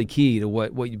it's really key to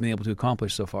what you've been able to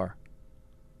accomplish so far.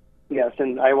 Yes,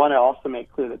 and I want to also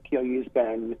make clear that PLU's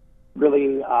been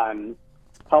really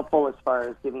helpful as far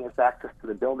as giving us access to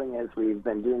the building as we've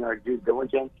been doing our due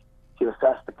diligence to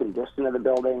assess the condition of the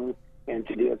building and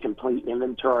to do a complete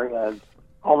inventory of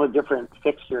all the different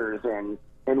fixtures and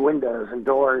windows and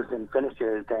doors and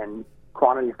finishes and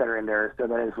quantities that are in there, so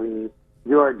that as we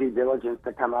do our due diligence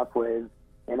to come up with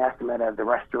an estimate of the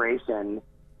restoration,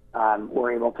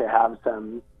 we're able to have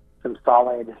some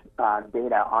solid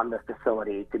data on the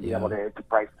facility to be able to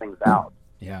price things out.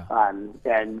 Yeah.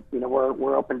 And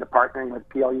we're open to partnering with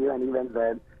PLU and even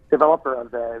the developer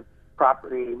of the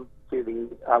property to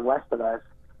the west of us,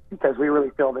 because we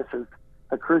really feel this is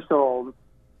a crucial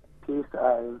piece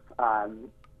of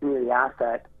community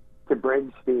asset to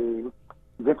bridge the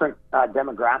different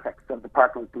demographics of the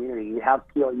Parkland community. You have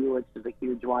PLU, which is a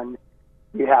huge one.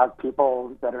 You have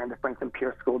people that are in the Franklin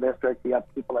Pierce School District. You have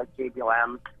people at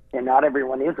JBLM, and not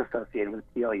everyone is associated with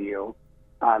PLU.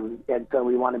 And so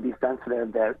we want to be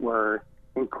sensitive that we're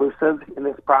inclusive in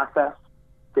this process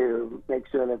to make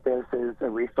sure that this is a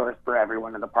resource for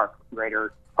everyone in the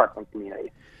greater Parkland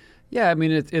community. Yeah, I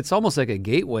mean, it's almost like a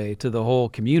gateway to the whole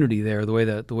community there. The way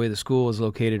the school is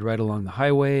located right along the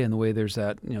highway, and the way there's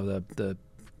that the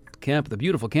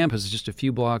beautiful campus is just a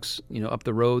few blocks up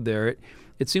the road there.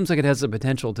 It seems like it has the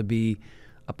potential to be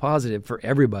a positive for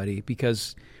everybody,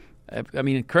 because, I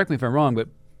mean, correct me if I'm wrong, but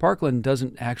Parkland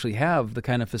doesn't actually have the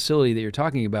kind of facility that you're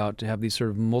talking about to have these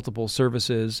sort of multiple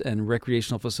services and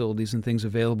recreational facilities and things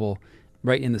available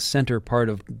right in the center part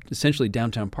of essentially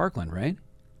downtown Parkland, right?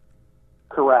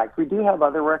 Correct. We do have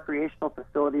other recreational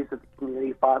facilities that the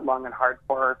community fought long and hard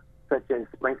for, such as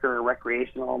Sprinkler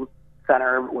Recreational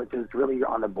Center, which is really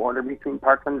on the border between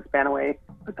Parkland and Spanaway,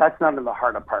 but that's not in the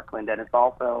heart of Parkland, and it's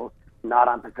also not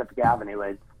on Pacific Avenue.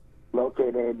 It's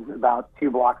located about 2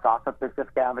 blocks off of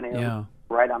Pacific Avenue,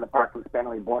 right on the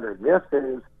Parkland-Spanaway border. This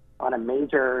is on a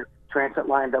major transit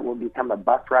line that will become a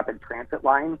bus rapid transit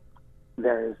line.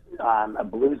 There's a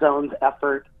Blue Zones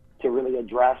effort to really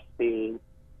address the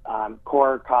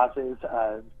core causes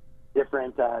of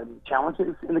different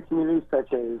challenges in the community,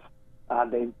 such as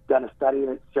they've done a study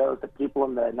that shows that people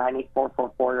in the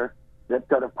 98444 zip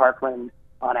code of Parkland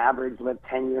on average live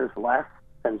 10 years less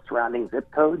than surrounding zip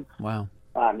codes. Wow.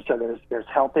 So there's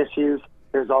health issues.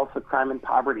 There's also crime and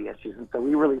poverty issues. And so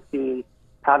we really see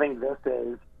having this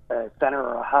as a center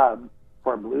or a hub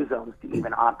for Blue Zones to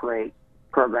even operate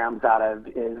programs out of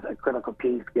is a critical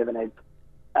piece, given its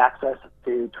access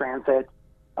to transit.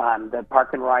 The park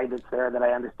and ride that's there, that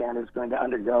I understand is going to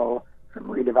undergo some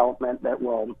redevelopment that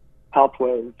will help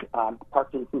with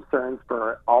parking concerns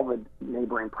for all the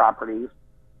neighboring properties,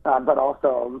 but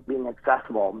also being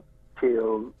accessible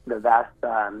to the vast,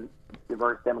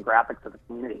 diverse demographics of the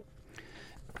community.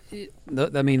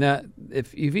 I mean, that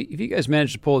if you guys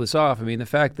manage to pull this off, I mean, the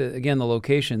fact that, again, the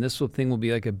location, this thing will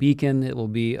be like a beacon. It will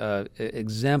be an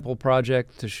example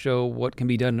project to show what can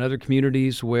be done in other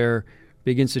communities where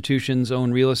big institutions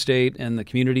own real estate and the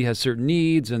community has certain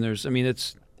needs. And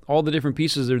it's all the different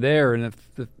pieces are there. And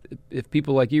if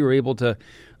people like you are able to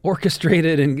orchestrate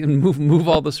it and move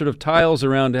all the sort of tiles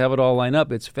around to have it all line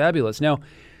up, it's fabulous. Now,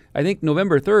 I think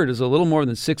November 3rd is a little more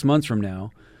than 6 months from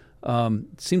now.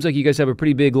 Seems like you guys have a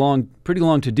pretty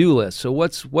long to-do list. So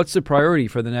what's the priority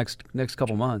for the next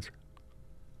couple months?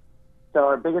 So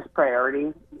our biggest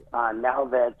priority, now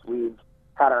that we've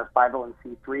had our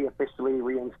 501c3 officially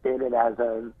reinstated as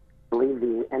of, I believe,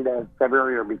 the end of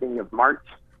February or beginning of March,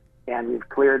 and we've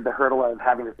cleared the hurdle of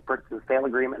having this purchase and sale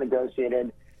agreement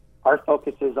negotiated, our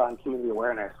focus is on community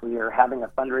awareness. We are having a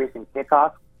fundraising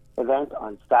kickoff event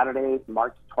on Saturday,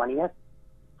 March 20th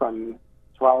from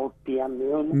 12 p.m.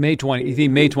 noon. May 20th. You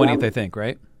think May 20th, I think,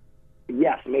 right?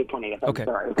 Yes, May 20th. Okay.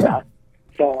 Sorry.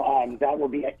 So that will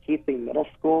be at Couth Middle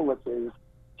School, which is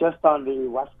just on the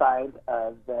west side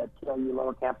of the TLU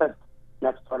Lower Campus,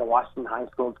 next door to Washington High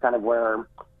School. It's kind of where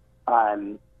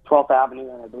 12th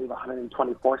Avenue and I believe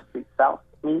 124th Street South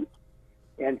meet.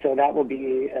 And so that will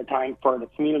be a time for the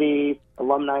community,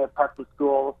 alumni of Parkland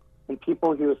School, and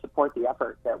people who support the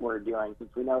effort that we're doing. Since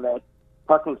we know that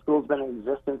Parkland School's been in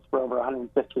existence for over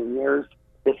 115 years,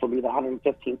 this will be the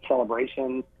 115th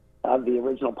celebration of the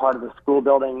original part of the school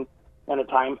building, and a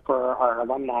time for our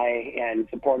alumni and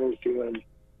supporters who have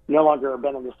no longer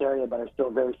been in this area but are still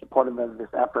very supportive of this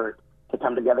effort to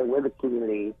come together with the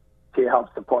community to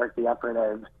help support the effort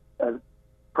of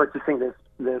purchasing this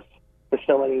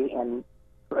facility and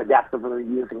adaptively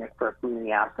using it for a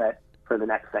community asset for the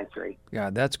next century.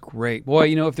 Yeah, that's great. Boy,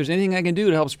 if there's anything I can do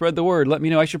to help spread the word, let me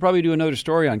know. I should probably do another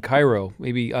story on Cairo,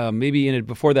 maybe in it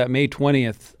before that May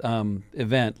 20th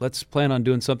event. Let's plan on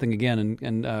doing something again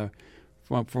and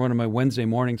for one of my Wednesday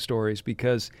morning stories,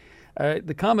 because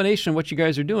the combination of what you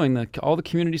guys are doing, all the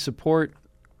community support,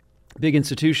 big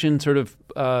institution sort of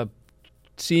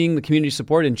seeing the community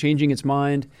support and changing its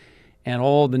mind, and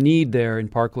all the need there in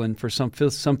Parkland for some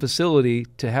facility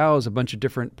to house a bunch of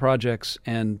different projects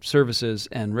and services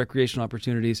and recreational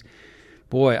opportunities.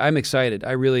 Boy, I'm excited.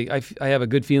 I have a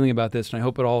good feeling about this, and I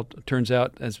hope it all turns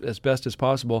out as best as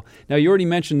possible. Now, you already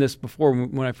mentioned this before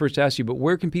when I first asked you, but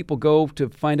where can people go to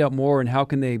find out more, and how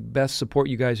can they best support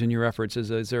you guys in your efforts?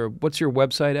 What's your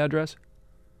website address?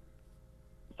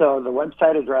 So the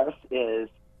website address is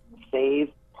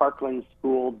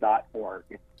saveparklandschool.org.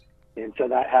 And so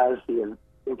that has the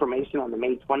information on the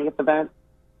May 20th event.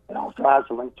 It also has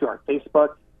a link to our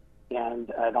Facebook, and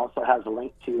it also has a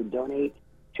link to donate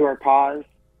to our cause,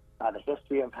 the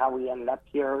history of how we ended up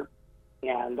here,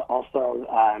 and also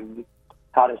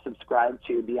how to subscribe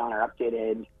to be on our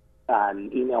updated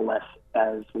email list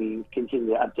as we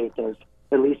continue to update those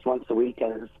at least once a week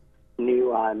as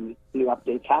new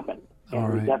updates happen. And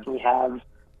right. We definitely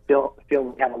feel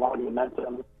we have a lot of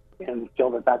momentum and feel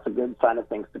that that's a good sign of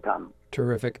things to come.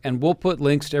 Terrific. And we'll put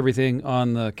links to everything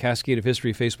on the Cascade of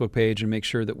History Facebook page and make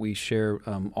sure that we share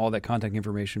all that contact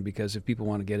information, because if people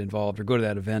want to get involved or go to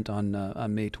that event on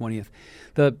May 20th.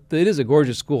 It is a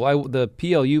gorgeous school. The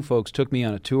PLU folks took me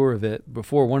on a tour of it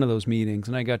before one of those meetings,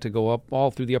 and I got to go up all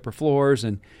through the upper floors,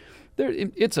 and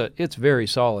it's very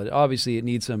solid. Obviously, it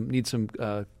needs some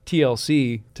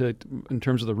TLC in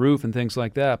terms of the roof and things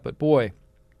like that, but boy,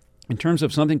 in terms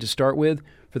of something to start with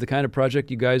for the kind of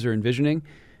project you guys are envisioning,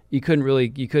 you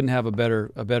couldn't have a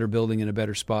better building in a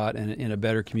better spot and in a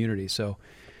better community. So,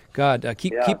 God,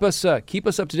 keep us up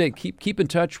to date. Keep in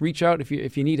touch. Reach out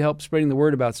if you need help spreading the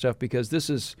word about stuff, because this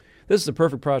is the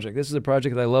perfect project. This is the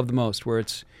project that I love the most, where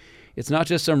it's not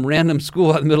just some random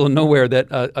school out in the middle of nowhere that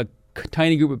a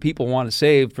tiny group of people want to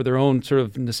save for their own sort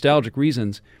of nostalgic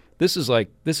reasons. This is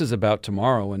about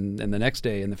tomorrow and the next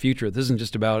day and the future. This isn't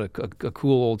just about a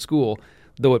cool old school,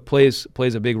 though it plays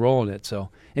a big role in it.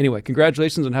 So anyway,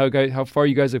 congratulations on how far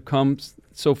you guys have come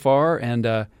so far,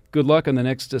 and good luck on the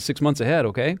next 6 months ahead,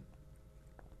 okay?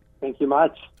 Thank you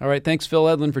much. All right, thanks, Phil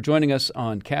Edlund, for joining us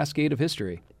on Cascade of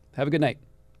History. Have a good night.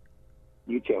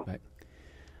 You too. Bye.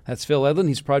 That's Phil Edlund.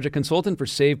 He's project consultant for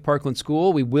Save Parkland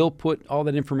School. We will put all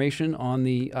that information on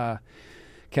the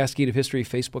Cascade of History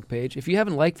Facebook page. If you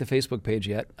haven't liked the Facebook page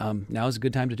yet, now is a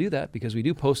good time to do that, because we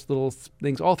do post little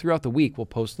things all throughout the week. We'll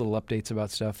post little updates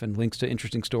about stuff and links to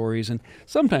interesting stories and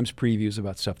sometimes previews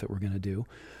about stuff that we're going to do.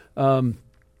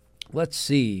 Let's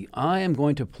see. I am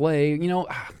going to play, in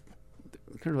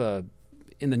the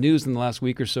news in the last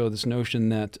week or so, this notion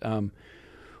that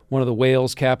one of the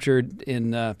whales captured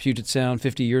in Puget Sound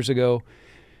 50 years ago,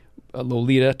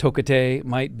 Lolita Tokate,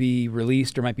 might be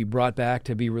released or might be brought back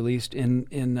to be released in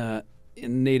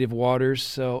native waters.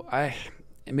 So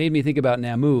it made me think about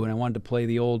Namu, and I wanted to play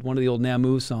one of the old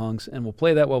Namu songs, and we'll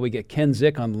play that while we get Ken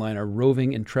Zick on the line, our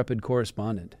roving intrepid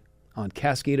correspondent, on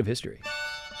Cascade of History.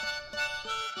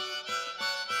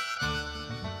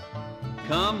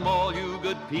 Come all you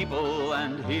good people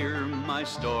and hear my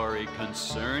story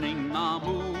concerning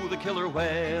Namu the killer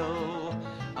whale.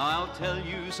 I'll tell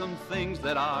you some things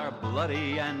that are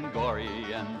bloody and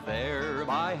gory, and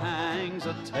thereby hangs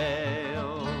a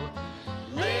tale.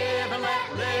 Live and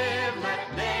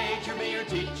let nature be your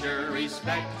teacher.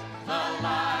 Respect the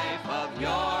life of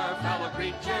your fellow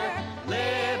creature.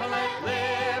 Live and let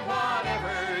live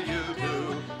whatever you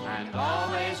do, and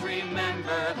always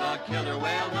remember the killer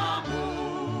whale Namu.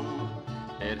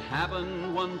 It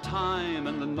happened one time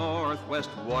in the northwest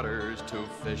waters. Two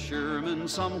fishermen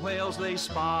some whales they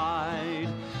spied.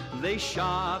 They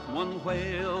shot one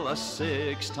whale, a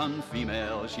 6-ton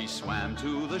female. She swam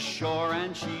to the shore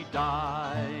and she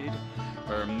died.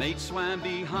 Her mate swam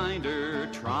behind her,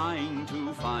 trying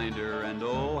to find her, and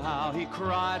oh how he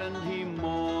cried and he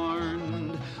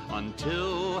mourned,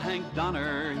 until Hank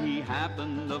Donner, he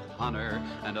happened upon her,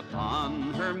 and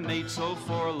upon her mate so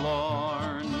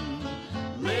forlorn.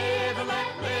 Live and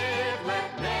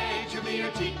let nature be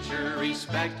your teacher.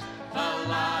 Respect the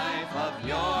life of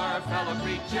your fellow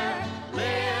creature.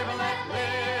 Live and let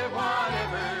live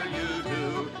whatever you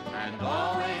do, and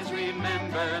always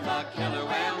remember the killer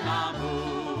whale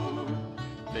Namu.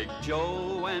 Big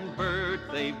Joe and Bert,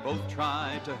 they both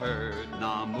tried to herd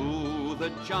Namu, the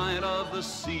giant of the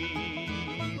sea.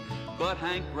 But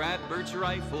Hank grabbed Bert's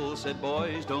rifle, said,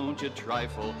 boys, don't you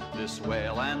trifle. This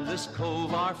whale and this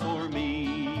cove are for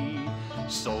me.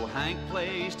 So Hank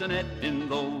placed a net in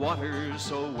the water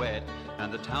so wet,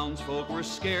 and the townsfolk were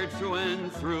scared through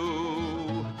and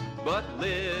through. But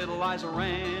little Liza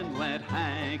Rand lent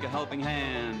Hank a helping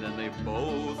hand, and they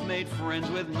both made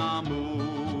friends with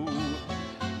Namu.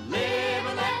 Live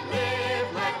and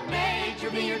let nature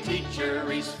be your teacher.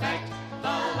 Respect the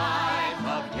life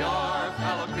of your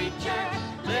fellow creature.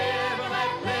 Live and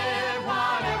let live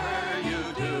whatever you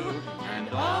do, and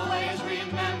always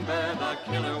remember the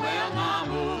killer whale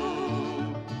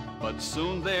Namu. But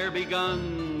soon there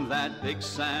begun that big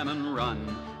salmon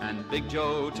run, and Big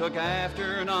Joe took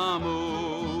after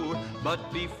Namu.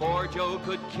 But before Joe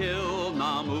could kill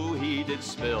Namu, he did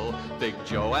spill Big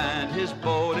Joe and his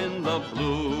boat in the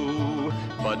blue.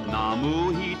 But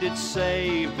Namu, he did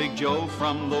save Big Joe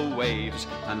from the waves,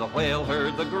 and the whale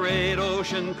heard the great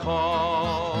ocean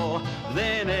call.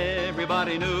 Then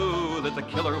everybody knew that the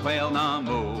killer whale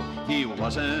Namu, he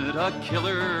wasn't a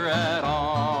killer at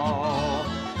all.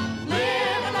 Live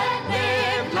and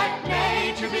let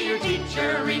nature be your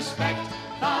teacher. Respect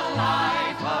the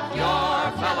life of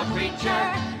your fellow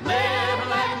creature. Live and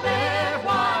let live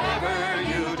whatever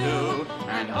you do,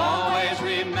 and always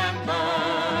remember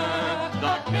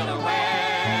the killer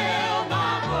whale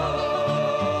Namu.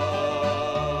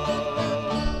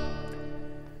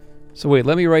 So wait,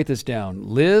 let me write this down.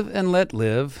 Live and let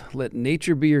live. Let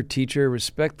nature be your teacher.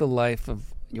 Respect the life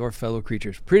of your fellow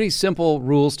creatures. Pretty simple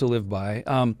rules to live by.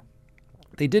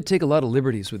 They did take a lot of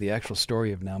liberties with the actual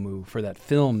story of Namu for that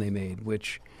film they made,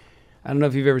 which I don't know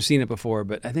if you've ever seen it before,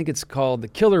 but I think it's called The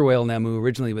Killer Whale Namu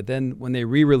originally, but then when they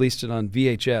re-released it on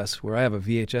VHS, where I have a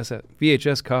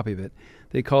VHS copy of it,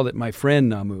 they called it My Friend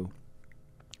Namu.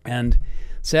 And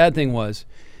sad thing was,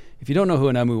 if you don't know who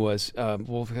a Namu was,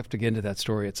 we'll have to get into that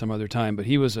story at some other time, but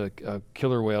he was a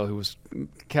killer whale who was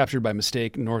captured by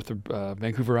mistake north of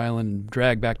Vancouver Island and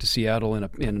dragged back to Seattle in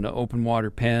an open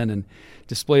water pen and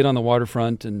displayed on the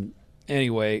waterfront. And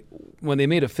anyway, when they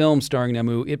made a film starring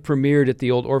Namu, it premiered at the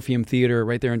old Orpheum Theater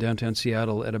right there in downtown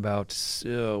Seattle at about, Stewart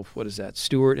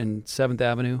and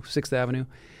 6th Avenue.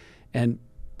 And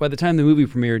by the time the movie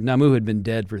premiered, Namu had been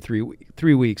dead for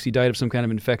 3 weeks. He died of some kind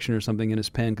of infection or something in his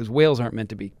pen, because whales aren't meant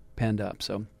to be penned up.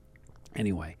 So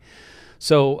anyway,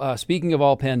 speaking of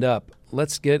all penned up,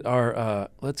 let's get our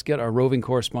roving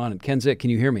correspondent, Ken Zick. Can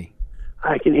you hear me?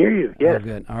 I can hear you, yes. Oh,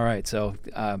 good. All right. So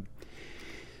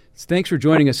thanks for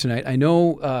joining us tonight. I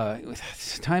know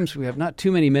times we have not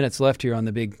too many minutes left here on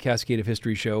the big Cascade of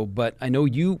History show, but I know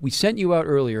we sent you out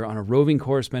earlier on a roving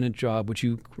correspondent job, which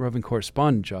you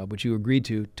agreed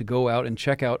to go out and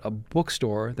check out a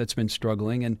bookstore that's been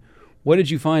struggling. And what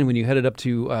did you find when you headed up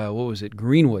to,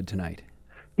 Greenwood tonight?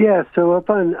 Yeah, so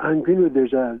up on Greenwood,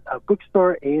 there's a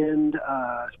bookstore and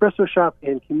espresso shop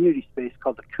and community space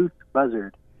called the Couth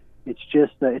Buzzard. It's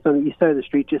just it's on the east side of the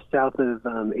street, just south of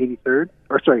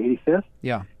 85th.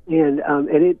 Yeah. And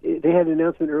they had an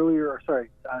announcement earlier,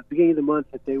 beginning of the month,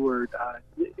 that they were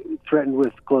threatened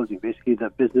with closing. Basically,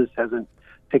 the business hasn't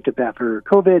picked up after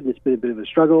COVID, and it's been a bit of a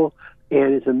struggle.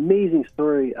 And it's an amazing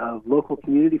story of local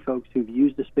community folks who've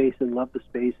used the space and loved the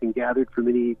space and gathered for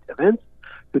many events,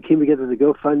 who came together to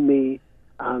GoFundMe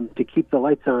to keep the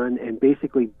lights on, and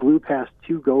basically blew past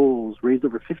two goals, raised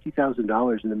over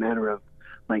 $50,000 in a matter of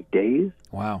days.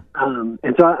 Wow.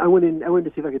 And so I went in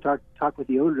to see if I could talk with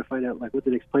the owner to find out what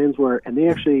the next plans were. And they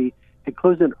actually had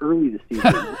closed in early this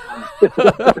season.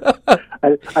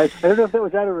 I don't know if that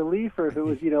was out of relief or if it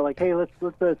was, like, hey, let's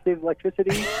save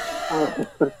electricity.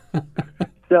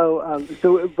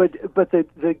 But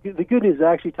the good news,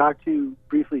 I actually talked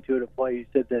briefly to an employee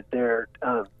who said that they're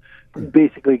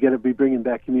basically going to be bringing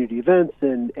back community events,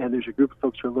 and there's a group of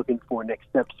folks who are looking for next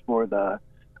steps for the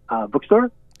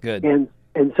bookstore. Good. And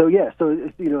so I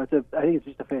think it's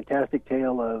just a fantastic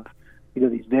tale of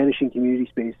these vanishing community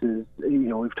spaces.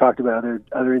 We've talked about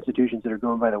other institutions that are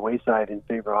going by the wayside in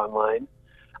favor of online.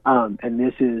 And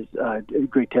this is a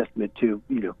great testament to,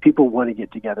 people want to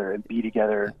get together and be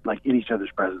together, like in each other's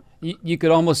presence. You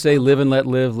could almost say live and let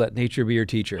live, let nature be your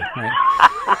teacher. Right?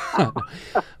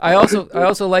 I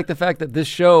also like the fact that this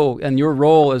show and your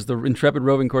role as the intrepid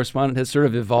roving correspondent has sort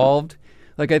of evolved.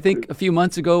 Like, I think a few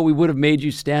months ago, we would have made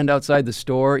you stand outside the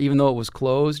store, even though it was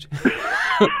closed.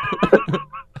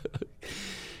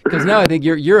 Because now I think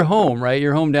you're home, right?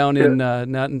 You're home down in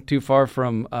not too far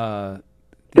from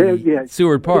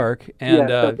Seward Park,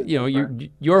 and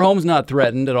your home's not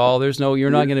threatened at all. You're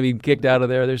not going to be kicked out of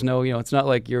there. There's no, it's not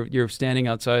like you're standing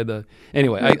outside the.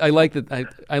 Anyway, I like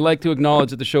that. I like to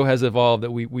acknowledge that the show has evolved.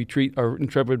 That we treat our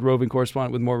intrepid roving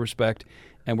correspondent with more respect,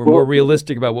 and we're more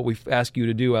realistic about what we ask you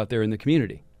to do out there in the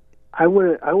community. I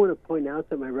want to point out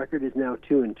that my record is now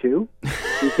 2-2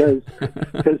 because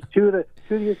two of the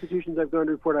institutions I've gone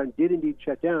to report on did indeed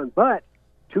shut down, but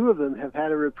two of them have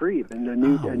had a reprieve and a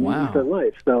new lease on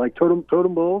life. So, like Totem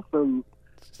Bowl from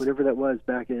whatever that was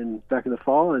back in the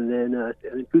fall, and then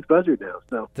Couth Buzzard now.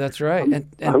 So that's right.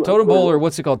 And Totem Bowl, or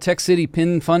what's it called, Tech City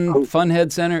Pin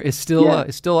Funhead Center, is still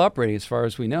operating as far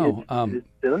as we know. It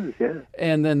still is, yeah.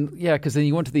 And then because then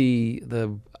you went to the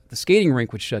skating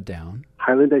rink, which shut down.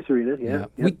 Highland Ice Arena, yeah.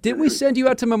 Did we send you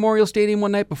out to Memorial Stadium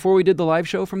one night before we did the live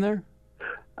show from there?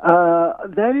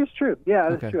 That is true.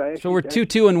 Yeah, that's okay. true. So we're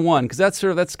 2-2-1 because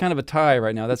that's kind of a tie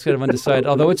right now. That's kind of undecided,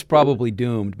 although it's probably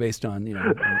doomed based on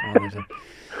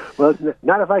Well,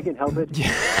 not if I can help it.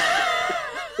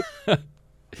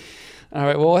 All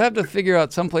right. Well, we'll have to figure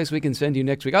out someplace we can send you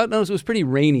next week. I noticed it was pretty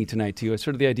rainy tonight too. It's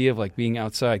sort of the idea of like being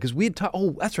outside because we had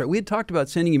that's right. We had talked about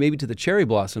sending you maybe to the cherry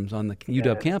blossoms on the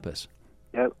UW campus.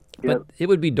 Yep. But it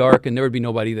would be dark and there would be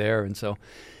nobody there, and so.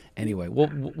 Anyway,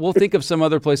 we'll think of some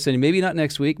other place. Maybe not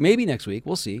next week. Maybe next week.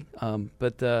 We'll see.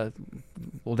 But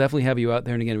we'll definitely have you out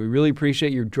there. And again, we really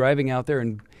appreciate your driving out there.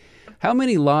 And how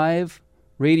many live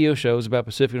radio shows about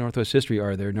Pacific Northwest history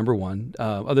are there? Number one,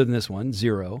 other than this one,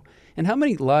 0. And how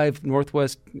many live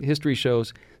Northwest history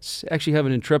shows actually have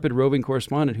an intrepid roving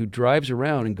correspondent who drives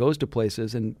around and goes to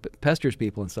places and pesters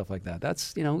people and stuff like that?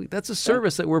 That's a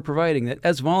service that we're providing that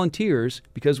as volunteers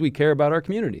because we care about our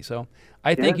community. So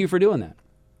I thank you for doing that.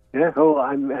 Yeah,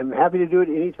 I'm happy to do it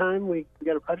anytime we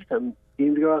got a project. I'm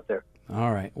keen to go out there.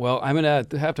 All right. Well, I'm going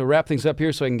to have to wrap things up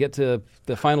here so I can get to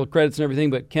the final credits and everything.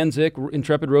 But Ken Zick,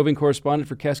 intrepid roving correspondent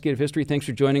for Cascade of History, thanks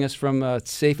for joining us from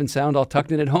safe and sound, all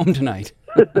tucked in at home tonight.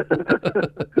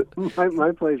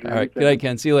 my pleasure. All right. Good night,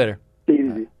 Ken. See you later. Take it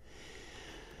easy.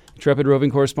 Intrepid roving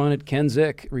correspondent Ken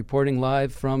Zick reporting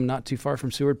live from not too far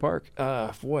from Seward Park.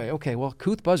 Okay. Well,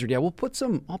 Couth Buzzard. Yeah, I'll put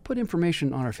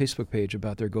information on our Facebook page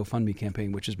about their GoFundMe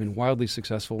campaign, which has been wildly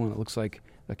successful, and it looks like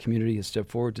the community has stepped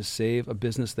forward to save a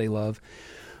business they love.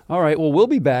 All right. Well, we'll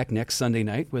be back next Sunday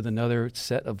night with another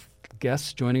set of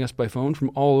guests joining us by phone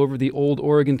from all over the old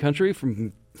Oregon country,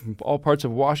 from all parts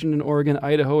of Washington, Oregon,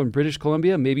 Idaho, and British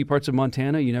Columbia, maybe parts of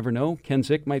Montana. You never know. Ken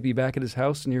Zick might be back at his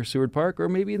house near Seward Park or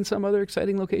maybe in some other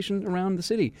exciting location around the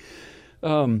city. I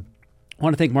want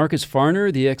to thank Markus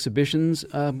Fahrner, the exhibitions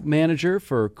manager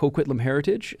for Coquitlam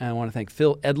Heritage. And I want to thank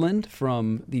Phil Edlund,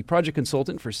 from the project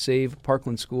consultant for Save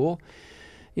Parkland School.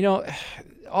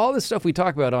 All the stuff we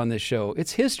talk about on this show,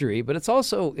 it's history, but it's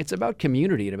about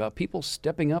community and about people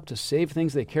stepping up to save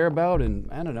things they care about and,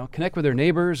 connect with their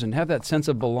neighbors and have that sense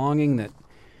of belonging that,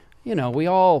 we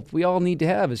all need to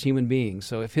have as human beings.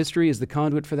 So if history is the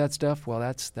conduit for that stuff, well,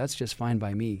 that's just fine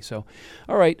by me. So,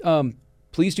 all right,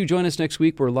 please do join us next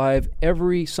week. We're live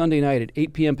every Sunday night at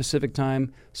 8 p.m. Pacific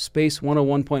Time, Space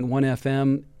 101.1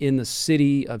 FM in the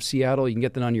city of Seattle. You can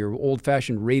get that on your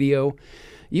old-fashioned radio.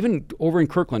 Even over in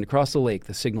Kirkland, across the lake,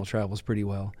 the signal travels pretty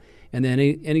well. And then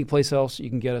any place else, you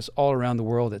can get us all around the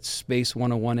world at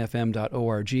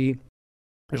space101fm.org.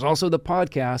 There's also the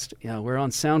podcast. We're on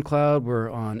SoundCloud. We're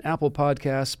on Apple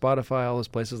Podcasts, Spotify, all those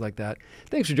places like that.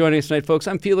 Thanks for joining us tonight, folks.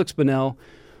 I'm Feliks Banel.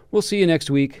 We'll see you next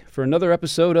week for another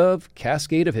episode of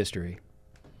Cascade of History.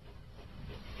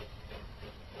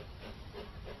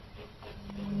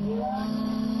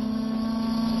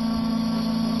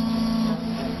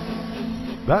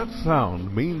 That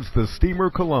sound means the steamer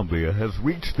Columbia has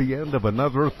reached the end of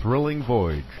another thrilling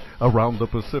voyage around the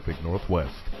Pacific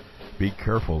Northwest. Be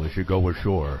careful as you go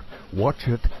ashore. Watch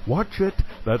it, watch it.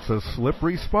 That's a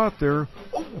slippery spot there.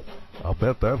 Oh, I'll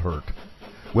bet that hurt.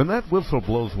 When that whistle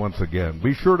blows once again,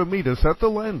 be sure to meet us at the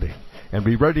landing and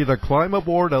be ready to climb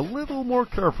aboard a little more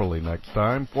carefully next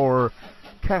time for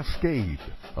Cascade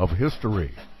of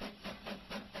History.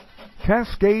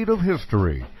 Cascade of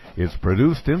History is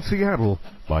produced in Seattle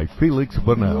by Feliks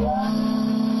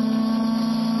Banel.